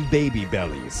 Blood-curdling baby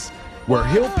bellies, where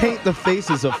he'll paint the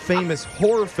faces of famous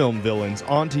horror film villains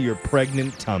onto your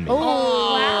pregnant tummy.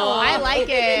 Oh, wow. I like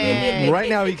it. Right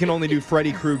now, he can only do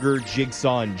Freddy Krueger,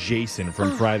 Jigsaw, and Jason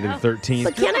from Friday the 13th.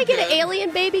 But can I get an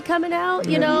alien baby coming out?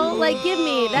 You know, like, give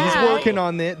me that. He's working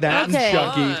on it. That's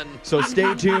Chucky. So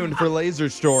stay tuned for Laser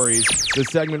Stories, the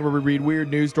segment where we read weird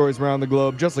news stories around the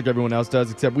globe, just like everyone else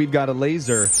does, except we've got a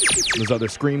laser. Those other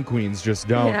Scream Queens just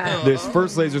don't. Yeah. This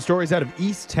first Laser Story is out of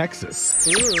East Texas.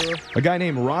 Ooh. A guy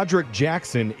named Roderick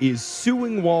Jackson is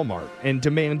suing Walmart and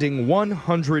demanding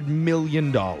 $100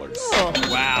 million. Oh,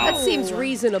 wow. That seems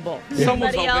reasonable. Someone's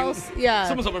Somebody else? Yeah.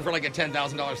 Someone's hoping for like a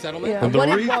 $10,000 settlement. Yeah. What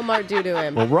did Walmart do to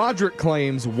him? Well, Roderick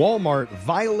claims Walmart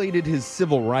violated his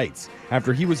civil rights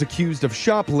after he was accused of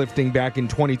shoplifting back in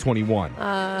 2021.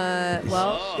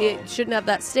 Well, you shouldn't have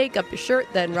that stake up your shirt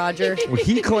then, Roger. Well,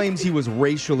 he claims he was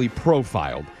racially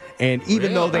profiled. And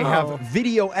even though they have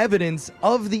video evidence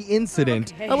of the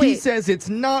incident, he says it's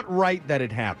not right that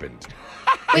it happened.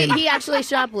 Wait, he actually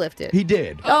shoplifted? He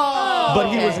did. Oh, but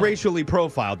he was racially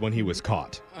profiled when he was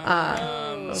caught.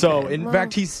 So, in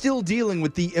fact, he's still dealing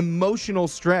with the emotional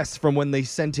stress from when they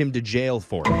sent him to jail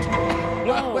for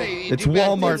it. It's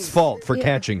Walmart's fault for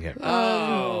catching him.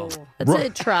 That's a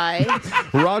try.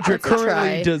 Roderick That's a currently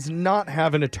try. does not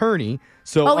have an attorney.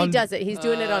 So he does it. He's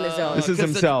doing it on his own. This is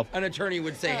himself. An attorney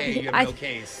would say, hey, you have no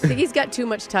case. I think he's got too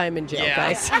much time in jail,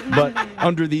 guys. But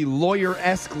under the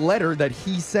lawyer-esque letter that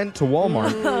he sent to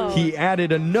Walmart, he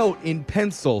added a note in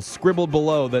pencil scribbled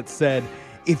below that said,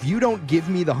 if you don't give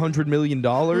me the $100 million,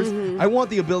 I want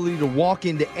the ability to walk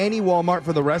into any Walmart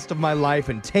for the rest of my life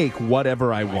and take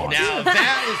whatever I want. Now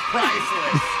that is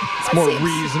priceless. It's more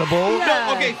reasonable.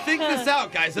 No, okay, think this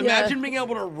out, guys. Imagine being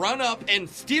able to run up and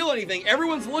steal anything.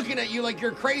 Everyone's looking at you like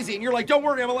you're crazy, and you're like, don't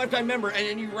worry, I'm a lifetime member, and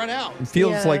then you run out. It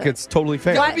feels like it's totally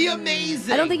fair. That would be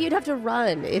amazing. I don't think you'd have to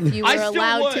run if you were I still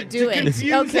allowed would, to do it.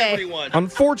 Confuse everyone.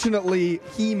 Unfortunately,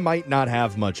 he might not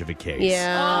have much of a case.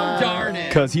 Yeah. Oh, darn it.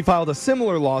 Because he filed a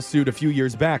similar lawsuit a few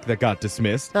years back that got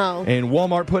dismissed. Oh. And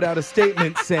Walmart put out a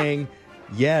statement saying,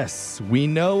 yes, we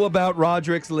know about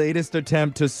Roderick's latest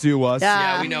attempt to sue us.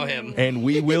 Yeah, we know him. And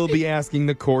we will be asking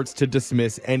the courts to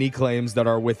dismiss any claims that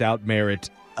are without merit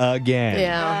again.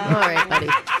 Yeah. All right, buddy.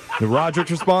 The Roderick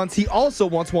responds, he also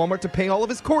wants Walmart to pay all of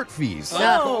his court fees.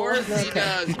 Of course he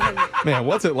does. Man,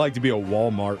 what's it like to be a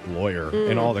Walmart lawyer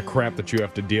and all the crap that you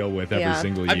have to deal with every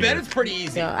single year? I bet it's pretty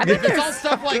easy. I bet It's all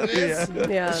stuff like this.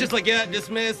 Yeah. It's just like,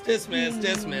 dismiss.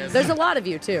 There's a lot of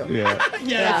you, too. Yeah.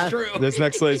 That's true. This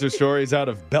next laser story is out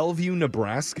of Bellevue,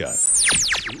 Nebraska.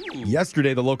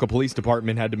 Yesterday, the local police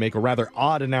department had to make a rather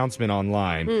odd announcement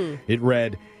online. It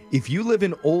read, if you live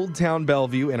in Old Town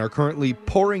Bellevue and are currently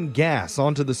pouring gas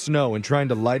onto the snow and trying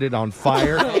to light it on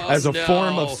fire as a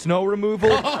form of snow removal,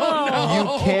 you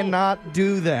cannot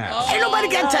do that. Ain't nobody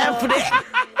got time for that.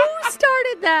 Who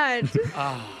started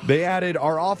that? They added,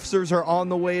 our officers are on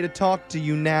the way to talk to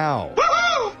you now.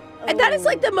 And that is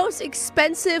like the most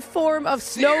expensive form of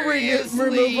snow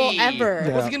removal ever.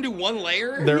 Yeah. Was he going to do one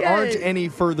layer? There aren't any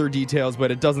further details,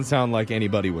 but it doesn't sound like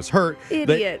anybody was hurt. They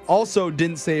Idiots. also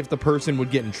didn't say if the person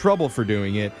would get in trouble for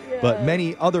doing it, but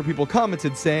many other people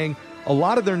commented saying a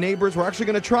lot of their neighbors were actually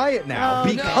going to try it now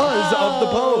because of the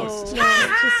post.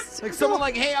 Like someone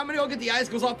like, hey, I'm going to go get the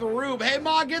icicles off the roof. Hey,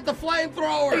 Ma, get the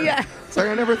flamethrower. Yeah. It's like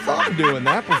I never thought of doing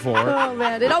that before. Oh,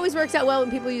 man. It always works out well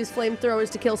when people use flamethrowers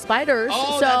to kill spiders.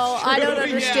 Oh, so that's true. I don't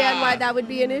understand why that would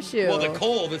be an issue. Well, the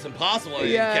cold, it's impossible to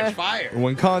catch fire.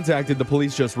 When contacted, the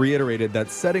police just reiterated that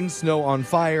setting snow on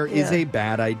fire is a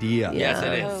bad idea. Yes,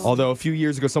 it is. Although a few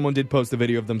years ago, someone did post a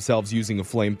video of themselves using a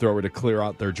flamethrower to clear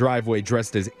out their driveway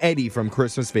dressed as Eddie from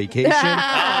Christmas Vacation.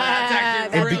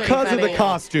 And really because of the funny.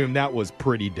 costume, that was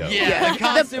pretty dope. Yeah, the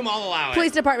costume, I'll allow it.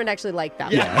 Police department actually liked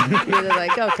that Yeah. one. They're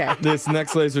like, okay. This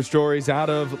next laser story is out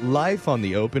of Life on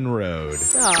the Open Road.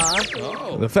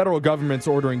 Aw. The federal government's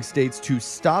ordering states to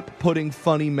stop putting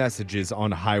funny messages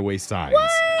on highway signs.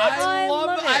 I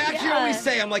love it. I actually always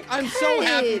say, I'm like, I'm so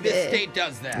happy this state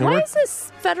does that. Why is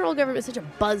this federal government such a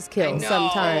buzzkill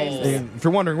sometimes? And if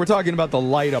you're wondering, we're talking about the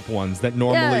light up ones that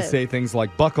normally say things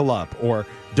like buckle up or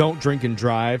don't drink and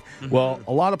drive. Well,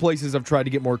 a lot of places have tried to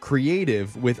get more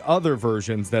creative with other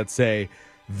versions that say,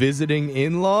 visiting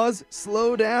in-laws,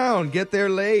 slow down, get there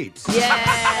late. Yeah.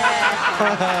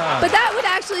 But that would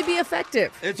actually be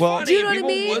effective. It's Well, funny. Do you know what I People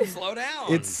mean? would slow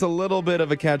down. It's a little bit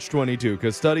of a catch-22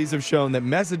 because studies have shown that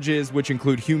messages which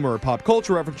include humor or pop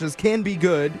culture references can be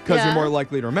good because you're more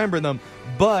likely to remember them,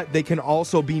 but they can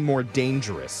also be more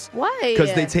dangerous. Why?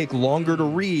 Because they take longer to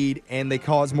read and they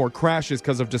cause more crashes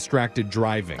because of distracted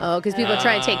driving. Oh, because people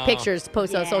try and take pictures to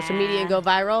post on social media and go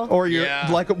viral? Or you're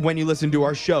like when you listen to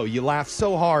our show, you laugh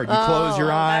so hard, you close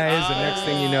your eyes, and next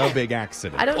thing you know, big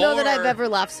accident. I don't know that I've ever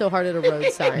laughed so hard at a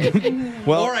road sign.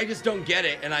 Well, or I just don't get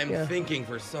it, and I'm thinking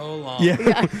for so long. Yeah.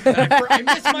 I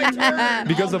missed my turn.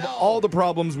 Because of all the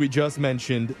problems we just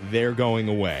mentioned, they're going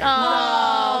away.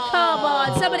 Oh, come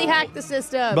on. Somebody hack the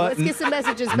system. But Let's get some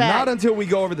messages back. Not until we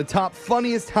go over the top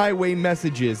funniest highway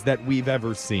messages that we've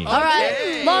ever seen. All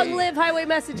right. Long live highway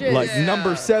messages. Like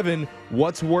number 7,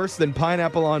 what's worse than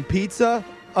pineapple on pizza?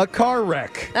 A car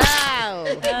wreck. Ow.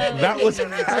 That was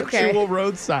an actual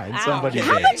road sign somebody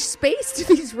How made. much space do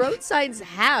these road signs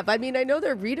have? I mean, I know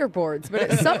they're reader boards, but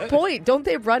at some point, don't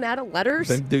they run out of letters?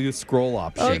 Then do the scroll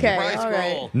option. Okay, all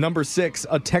right. Number 6,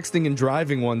 a texting and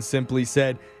driving one simply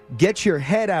said, get your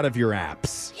head out of your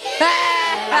apps.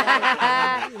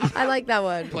 I like that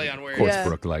one. Play on words. Of course,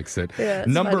 Brooke likes it. Yeah, it's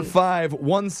Number funny. 5,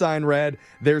 one sign read,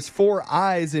 there's 4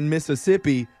 eyes in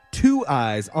Mississippi, 2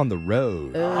 eyes on the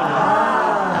road.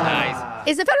 Nice.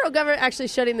 Is the federal government actually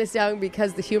shutting this down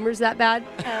because the humor's that bad?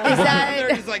 Is that?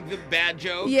 They're just like the bad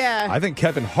jokes. Yeah. I think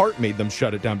Kevin Hart made them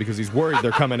shut it down because he's worried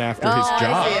they're coming after his I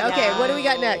job. see. Okay, what do we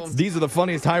got next? These are the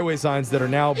funniest highway signs that are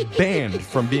now banned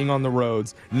from being on the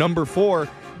roads. Number 4,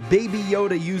 Baby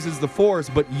Yoda uses the Force,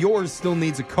 but yours still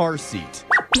needs a car seat.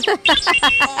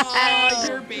 Oh,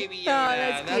 your baby Yoda.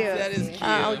 that's cute. That is cute.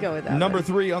 I'll go with that. Number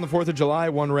 3, on the 4th of July,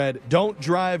 one read, don't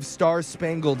drive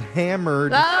Star-Spangled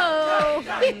Hammered. Oh.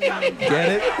 Get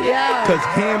it? Yeah. Because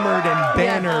hammered and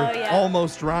banner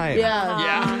almost rhyme.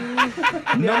 Yeah.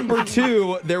 Number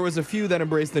 2, there was a few that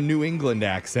embraced the New England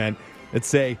accent that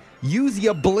say, use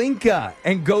your blinker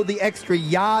and go the extra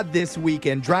yard this week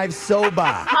and drive sober.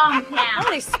 How are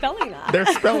they spelling that? They're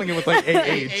spelling it with like AH.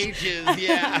 H's,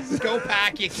 yeah. Go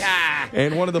pack your car.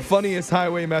 And one of the funniest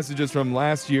highway messages from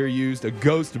last year used a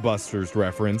Ghostbusters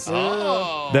reference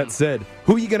that said,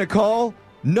 who you gonna call?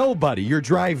 Nobody, you're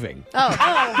driving. Well,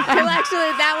 actually,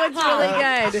 that one's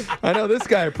really good. I know this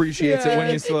guy appreciates it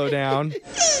when you slow down.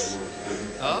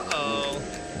 Uh-oh.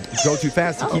 Go too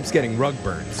fast, he keeps getting rug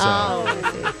burn. So.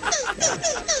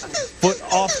 Foot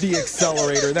off the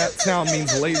accelerator. That sound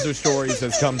means Laser Stories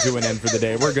has come to an end for the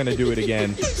day. We're going to do it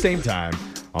again, same time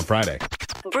on Friday.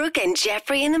 Brooke and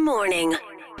Jeffrey in the morning.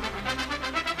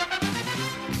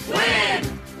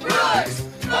 Win! Brooks!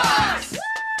 Box!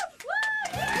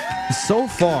 So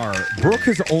far, Brooke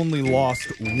has only lost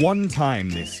one time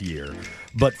this year.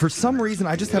 But for some reason,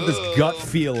 I just have this gut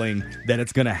feeling that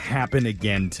it's going to happen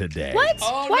again today. What?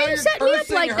 Why are you setting me up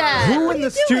like that? Who in the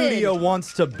studio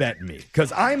wants to bet me?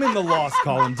 Because I'm in the loss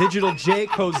column. Digital Jake,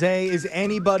 Jose, is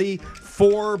anybody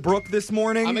for Brooke this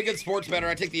morning? I'm a good sports bettor.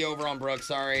 I take the over on Brooke.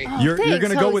 Sorry. You're going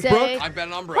to go with Brooke? I'm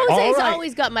betting on Brooke. Jose's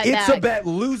always got my back. It's a bet.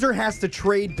 Loser has to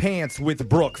trade pants with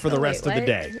Brooke for the rest of the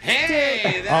day.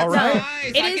 Hey, that's all right. nice.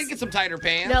 I can get some tighter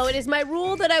pants. No, it is my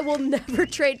rule that I will never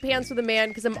trade pants with a man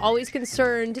because I'm always concerned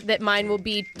that mine will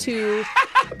be too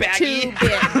baggy. Too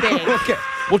big. Okay,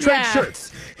 we'll trade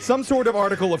shirts. Some sort of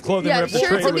article of clothing we have to shirts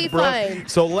trade will with be Brooke. fine.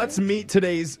 So let's meet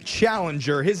today's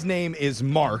challenger. His name is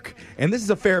Mark, and this is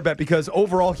a fair bet because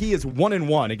overall he is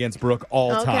 1-1 against Brooke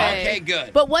all time. Okay,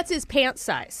 good. But what's his pant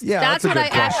size? Yeah, that's a what good I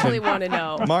question. actually want to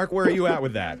know. Mark, where are you at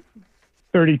with that?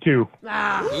 32.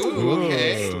 Ah, Ooh,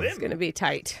 okay. It's going to be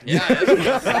tight. Yeah.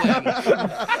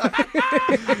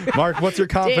 Mark, what's your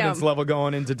confidence level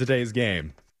going into today's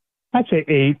game? I'd say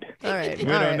 8. All right, We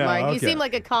don't know. Mark. You Okay. seem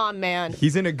like a calm man.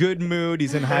 He's in a good mood.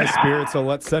 He's in high spirits. So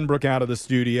let's send Brooke out of the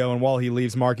studio. And while he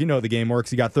leaves, Mark, you know the game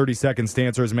works. You got 30 seconds to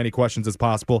answer as many questions as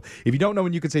possible. If you don't know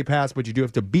when you can say pass, but you do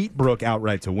have to beat Brooke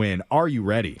outright to win. Are you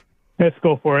ready? Let's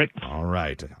go for it. All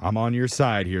right. I'm on your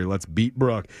side here. Let's beat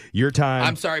Brooke. Your time.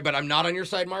 I'm sorry, but I'm not on your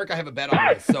side, Mark. I have a bet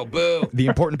on this, so boo. The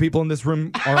important people in this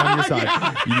room are on your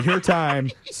side. Your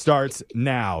time starts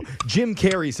now. Jim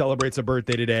Carrey celebrates a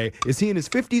birthday today. Is he in his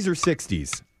 50s or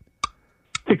 60s?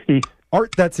 60.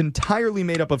 Art that's entirely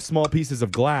made up of small pieces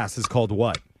of glass is called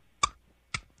what?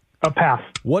 A pass.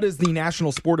 What is the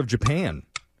national sport of Japan?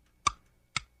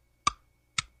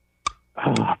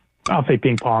 I'll say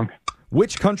ping pong.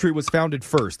 Which country was founded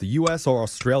first, the U.S. or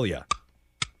Australia?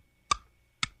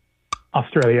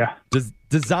 Australia.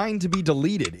 Designed to be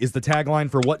deleted is the tagline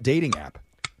for what dating app?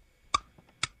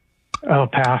 I'll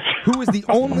pass. Who is the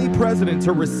only president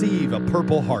to receive a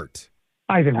Purple Heart?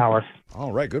 Eisenhower.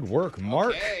 All right, good work,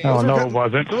 Mark. Oh, no, it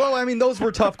wasn't. Well, I mean, those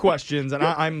were tough questions, and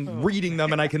I'm reading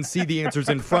them, and I can see the answers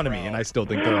in front of me, and I still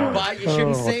think they're hard. But you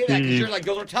shouldn't say that because you're like,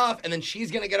 those are tough, and then she's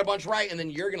going to get a bunch right, and then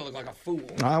you're going to look like a fool.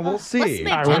 We'll Let's see.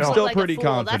 make I'm Jim still look like pretty a fool.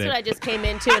 confident. That's what I just came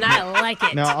into, and I like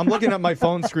it. Now, I'm looking at my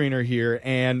phone screener here,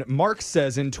 and Mark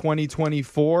says in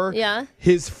 2024,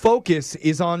 his focus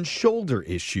is on shoulder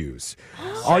issues.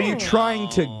 Are you trying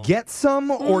to get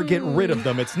some or get rid of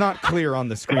them? It's not clear on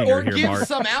the screener Or here, give Mark.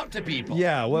 some out to people.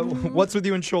 Yeah, what's with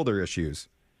you and shoulder issues?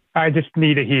 I just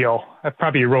need a heel. That's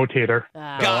probably a rotator.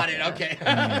 Got it. Okay.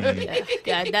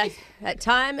 God, that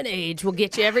time and age will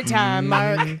get you every time,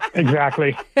 Mark.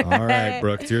 Exactly. All right,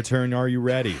 Brooke, it's your turn. Are you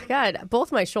ready? God,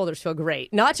 both my shoulders feel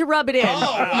great. Not to rub it in.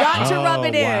 Not to rub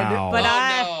it in. wow. But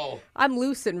no. I'm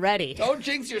loose and ready. Don't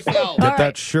jinx yourself. Get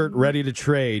that shirt ready to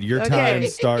trade. Your time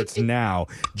starts now.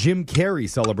 Jim Carrey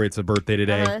celebrates a birthday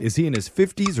today. Is he in his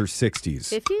 50s or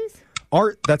 60s? 50s?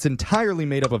 Art that's entirely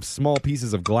made up of small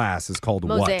pieces of glass is called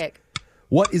Mosaic.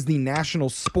 what? What is the national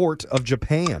sport of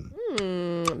Japan?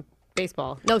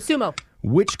 Baseball. No, sumo.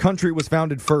 Which country was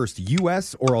founded first,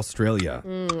 U.S. or Australia?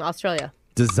 Australia.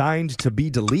 Designed to be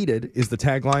deleted is the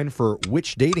tagline for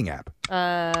which dating app?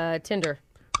 Tinder.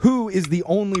 Who is the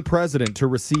only president to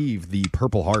receive the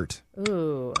Purple Heart?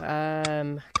 Ooh,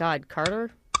 God,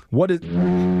 Carter? What is...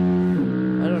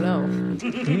 I don't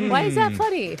know. Why is that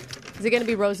funny? Is it going to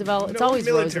be Roosevelt? It's always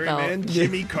military Roosevelt. man,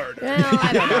 Jimmy Carter. Well,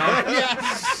 I don't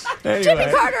know. Anyway,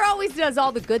 Jimmy Carter always does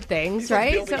all the good things,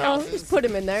 right? So I'll just put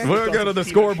him in there. we'll go to the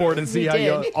scoreboard and see He how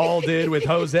you did. all did with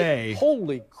Jose.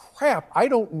 Holy crap, I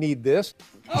don't need this.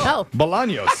 Oh.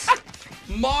 Bolaños.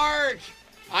 Mark,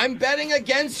 I'm betting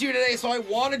against you today, so I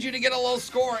wanted you to get a low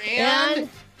score, and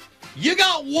you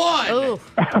got one. Ooh.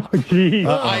 Oh, geez.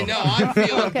 I know, I'm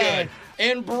feeling good.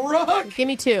 And Brooke, Give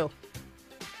me 2.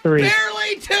 3.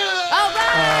 barely 2. All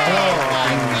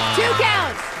right. 2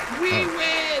 counts. We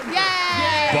win.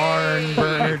 Yay. Barn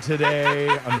burner today.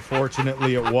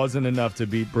 Unfortunately, it wasn't enough to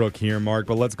beat Brooke here, Mark,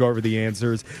 but let's go over the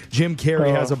answers. Jim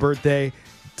Carrey has a birthday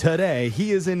today.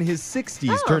 He is in his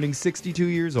 60s, turning 62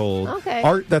 years old. Okay.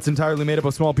 Art that's entirely made up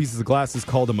of small pieces of glass is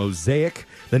called a mosaic.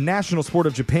 The national sport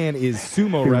of Japan is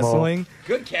sumo wrestling.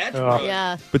 Good catch, Brooke.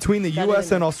 Yeah. Between the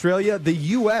U.S. and Australia, the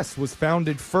U.S. was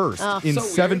founded first in so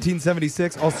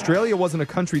 1776. Australia wasn't a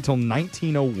country till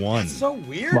 1901. That's so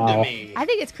weird to me. I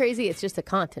think it's crazy. It's just a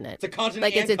continent. It's a continent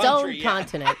Like it's and its country, own yeah.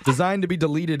 continent. Designed to be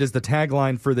deleted is the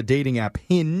tagline for the dating app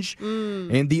Hinge.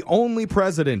 And the only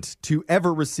president to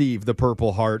ever receive the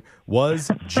Purple Heart was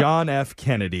John F.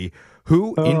 Kennedy,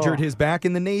 who injured his back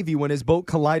in the Navy when his boat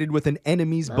collided with an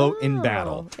enemy's boat in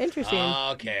battle. Interesting.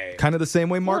 Okay. Kind of the same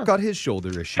way Mark got his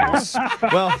shoulder issues.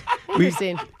 Well, we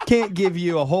can't give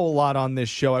you a whole lot on this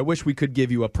show. I wish we could give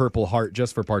you a Purple Heart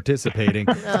just for participating.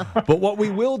 But what we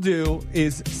will do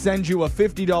is send you a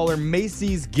 $50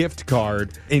 Macy's gift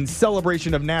card in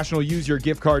celebration of National Use Your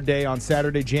Gift Card Day on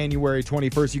Saturday, January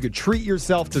 21st. You could treat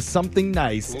yourself to something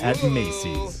nice at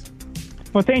Macy's.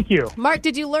 Well, thank you. Mark,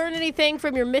 did you learn anything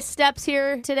from your missteps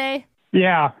here today?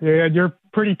 Yeah, you're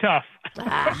pretty tough.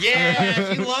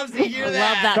 Yeah, she loves to hear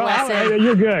that. Love that lesson.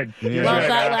 You're good. Yeah. Love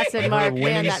that lesson, Mark. Our winning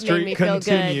Man, that made streak me feel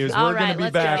continues. good. All We're going right, to be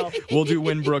let's back. go. We'll do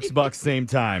Win Brooks Bucks same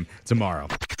time tomorrow.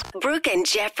 Brooke and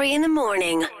Jeffrey in the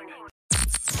morning.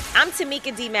 I'm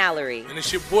Tamika D. Mallory. And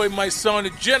it's your boy, my son, the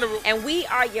General. And we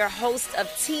are your hosts of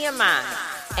TMI.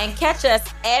 And catch us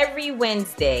every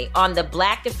Wednesday on the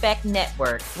Black Effect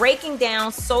Network, breaking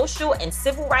down social and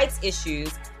civil rights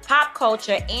issues, pop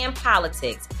culture, and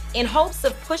politics in hopes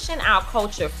of pushing our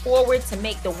culture forward to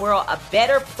make the world a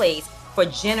better place for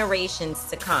generations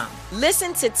to come.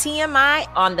 Listen to TMI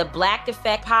on the Black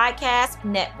Effect Podcast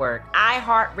Network,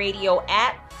 iHeartRadio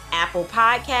app, Apple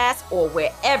Podcasts, or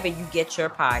wherever you get your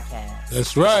podcasts.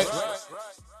 That's right.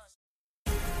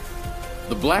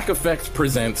 The Black Effect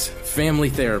presents Family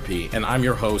Therapy, and I'm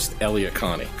your host, Elliot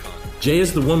Connie. Jay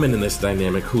is the woman in this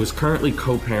dynamic who is currently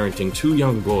co-parenting 2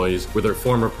 young boys with her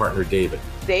former partner, David.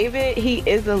 David, he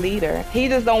is a leader. He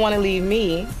just don't want to leave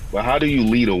me. But how do you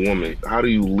lead a woman? How do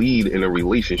you lead in a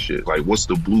relationship? Like, what's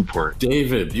the blueprint?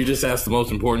 David, you just asked the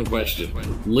most important question.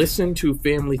 Listen to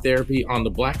Family Therapy on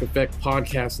the Black Effect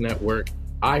Podcast Network,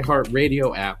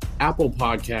 iHeartRadio app, Apple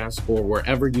Podcasts, or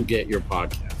wherever you get your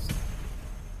podcasts.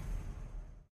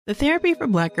 The Therapy for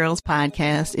Black Girls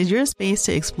podcast is your space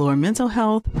to explore mental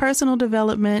health, personal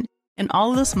development, and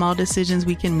all of the small decisions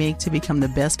we can make to become the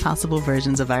best possible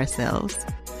versions of ourselves.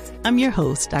 I'm your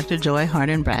host, Dr. Joy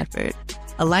Harden Bradford,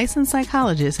 a licensed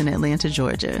psychologist in Atlanta,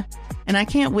 Georgia, and I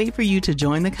can't wait for you to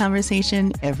join the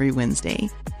conversation every Wednesday.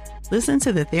 Listen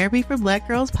to the Therapy for Black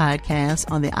Girls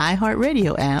podcast on the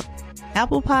iHeartRadio app,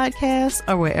 Apple Podcasts,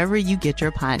 or wherever you get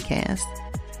your podcasts.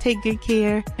 Take good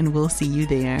care, and we'll see you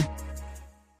there.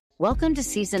 Welcome to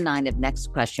Season 9 of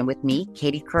Next Question with me,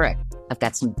 Katie Couric. I've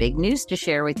got some big news to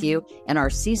share with you in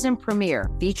our season premiere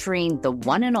featuring the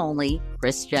one and only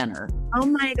Kris Jenner. Oh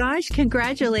my gosh,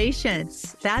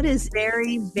 congratulations. That is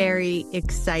very, very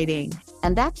exciting.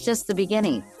 And that's just the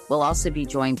beginning. We'll also be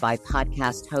joined by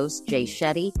podcast host Jay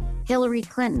Shetty, Hillary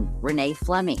Clinton, Renee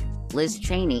Fleming, Liz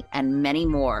Cheney, and many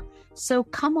more. So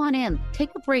come on in, take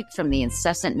a break from the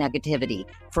incessant negativity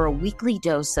for a weekly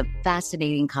dose of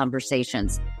fascinating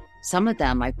conversations. Some of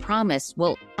them, I promise,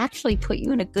 will actually put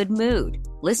you in a good mood.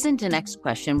 Listen to Next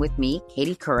Question with me,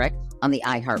 Katie Couric, on the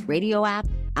iHeartRadio app,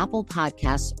 Apple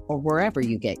Podcasts, or wherever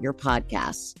you get your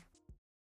podcasts.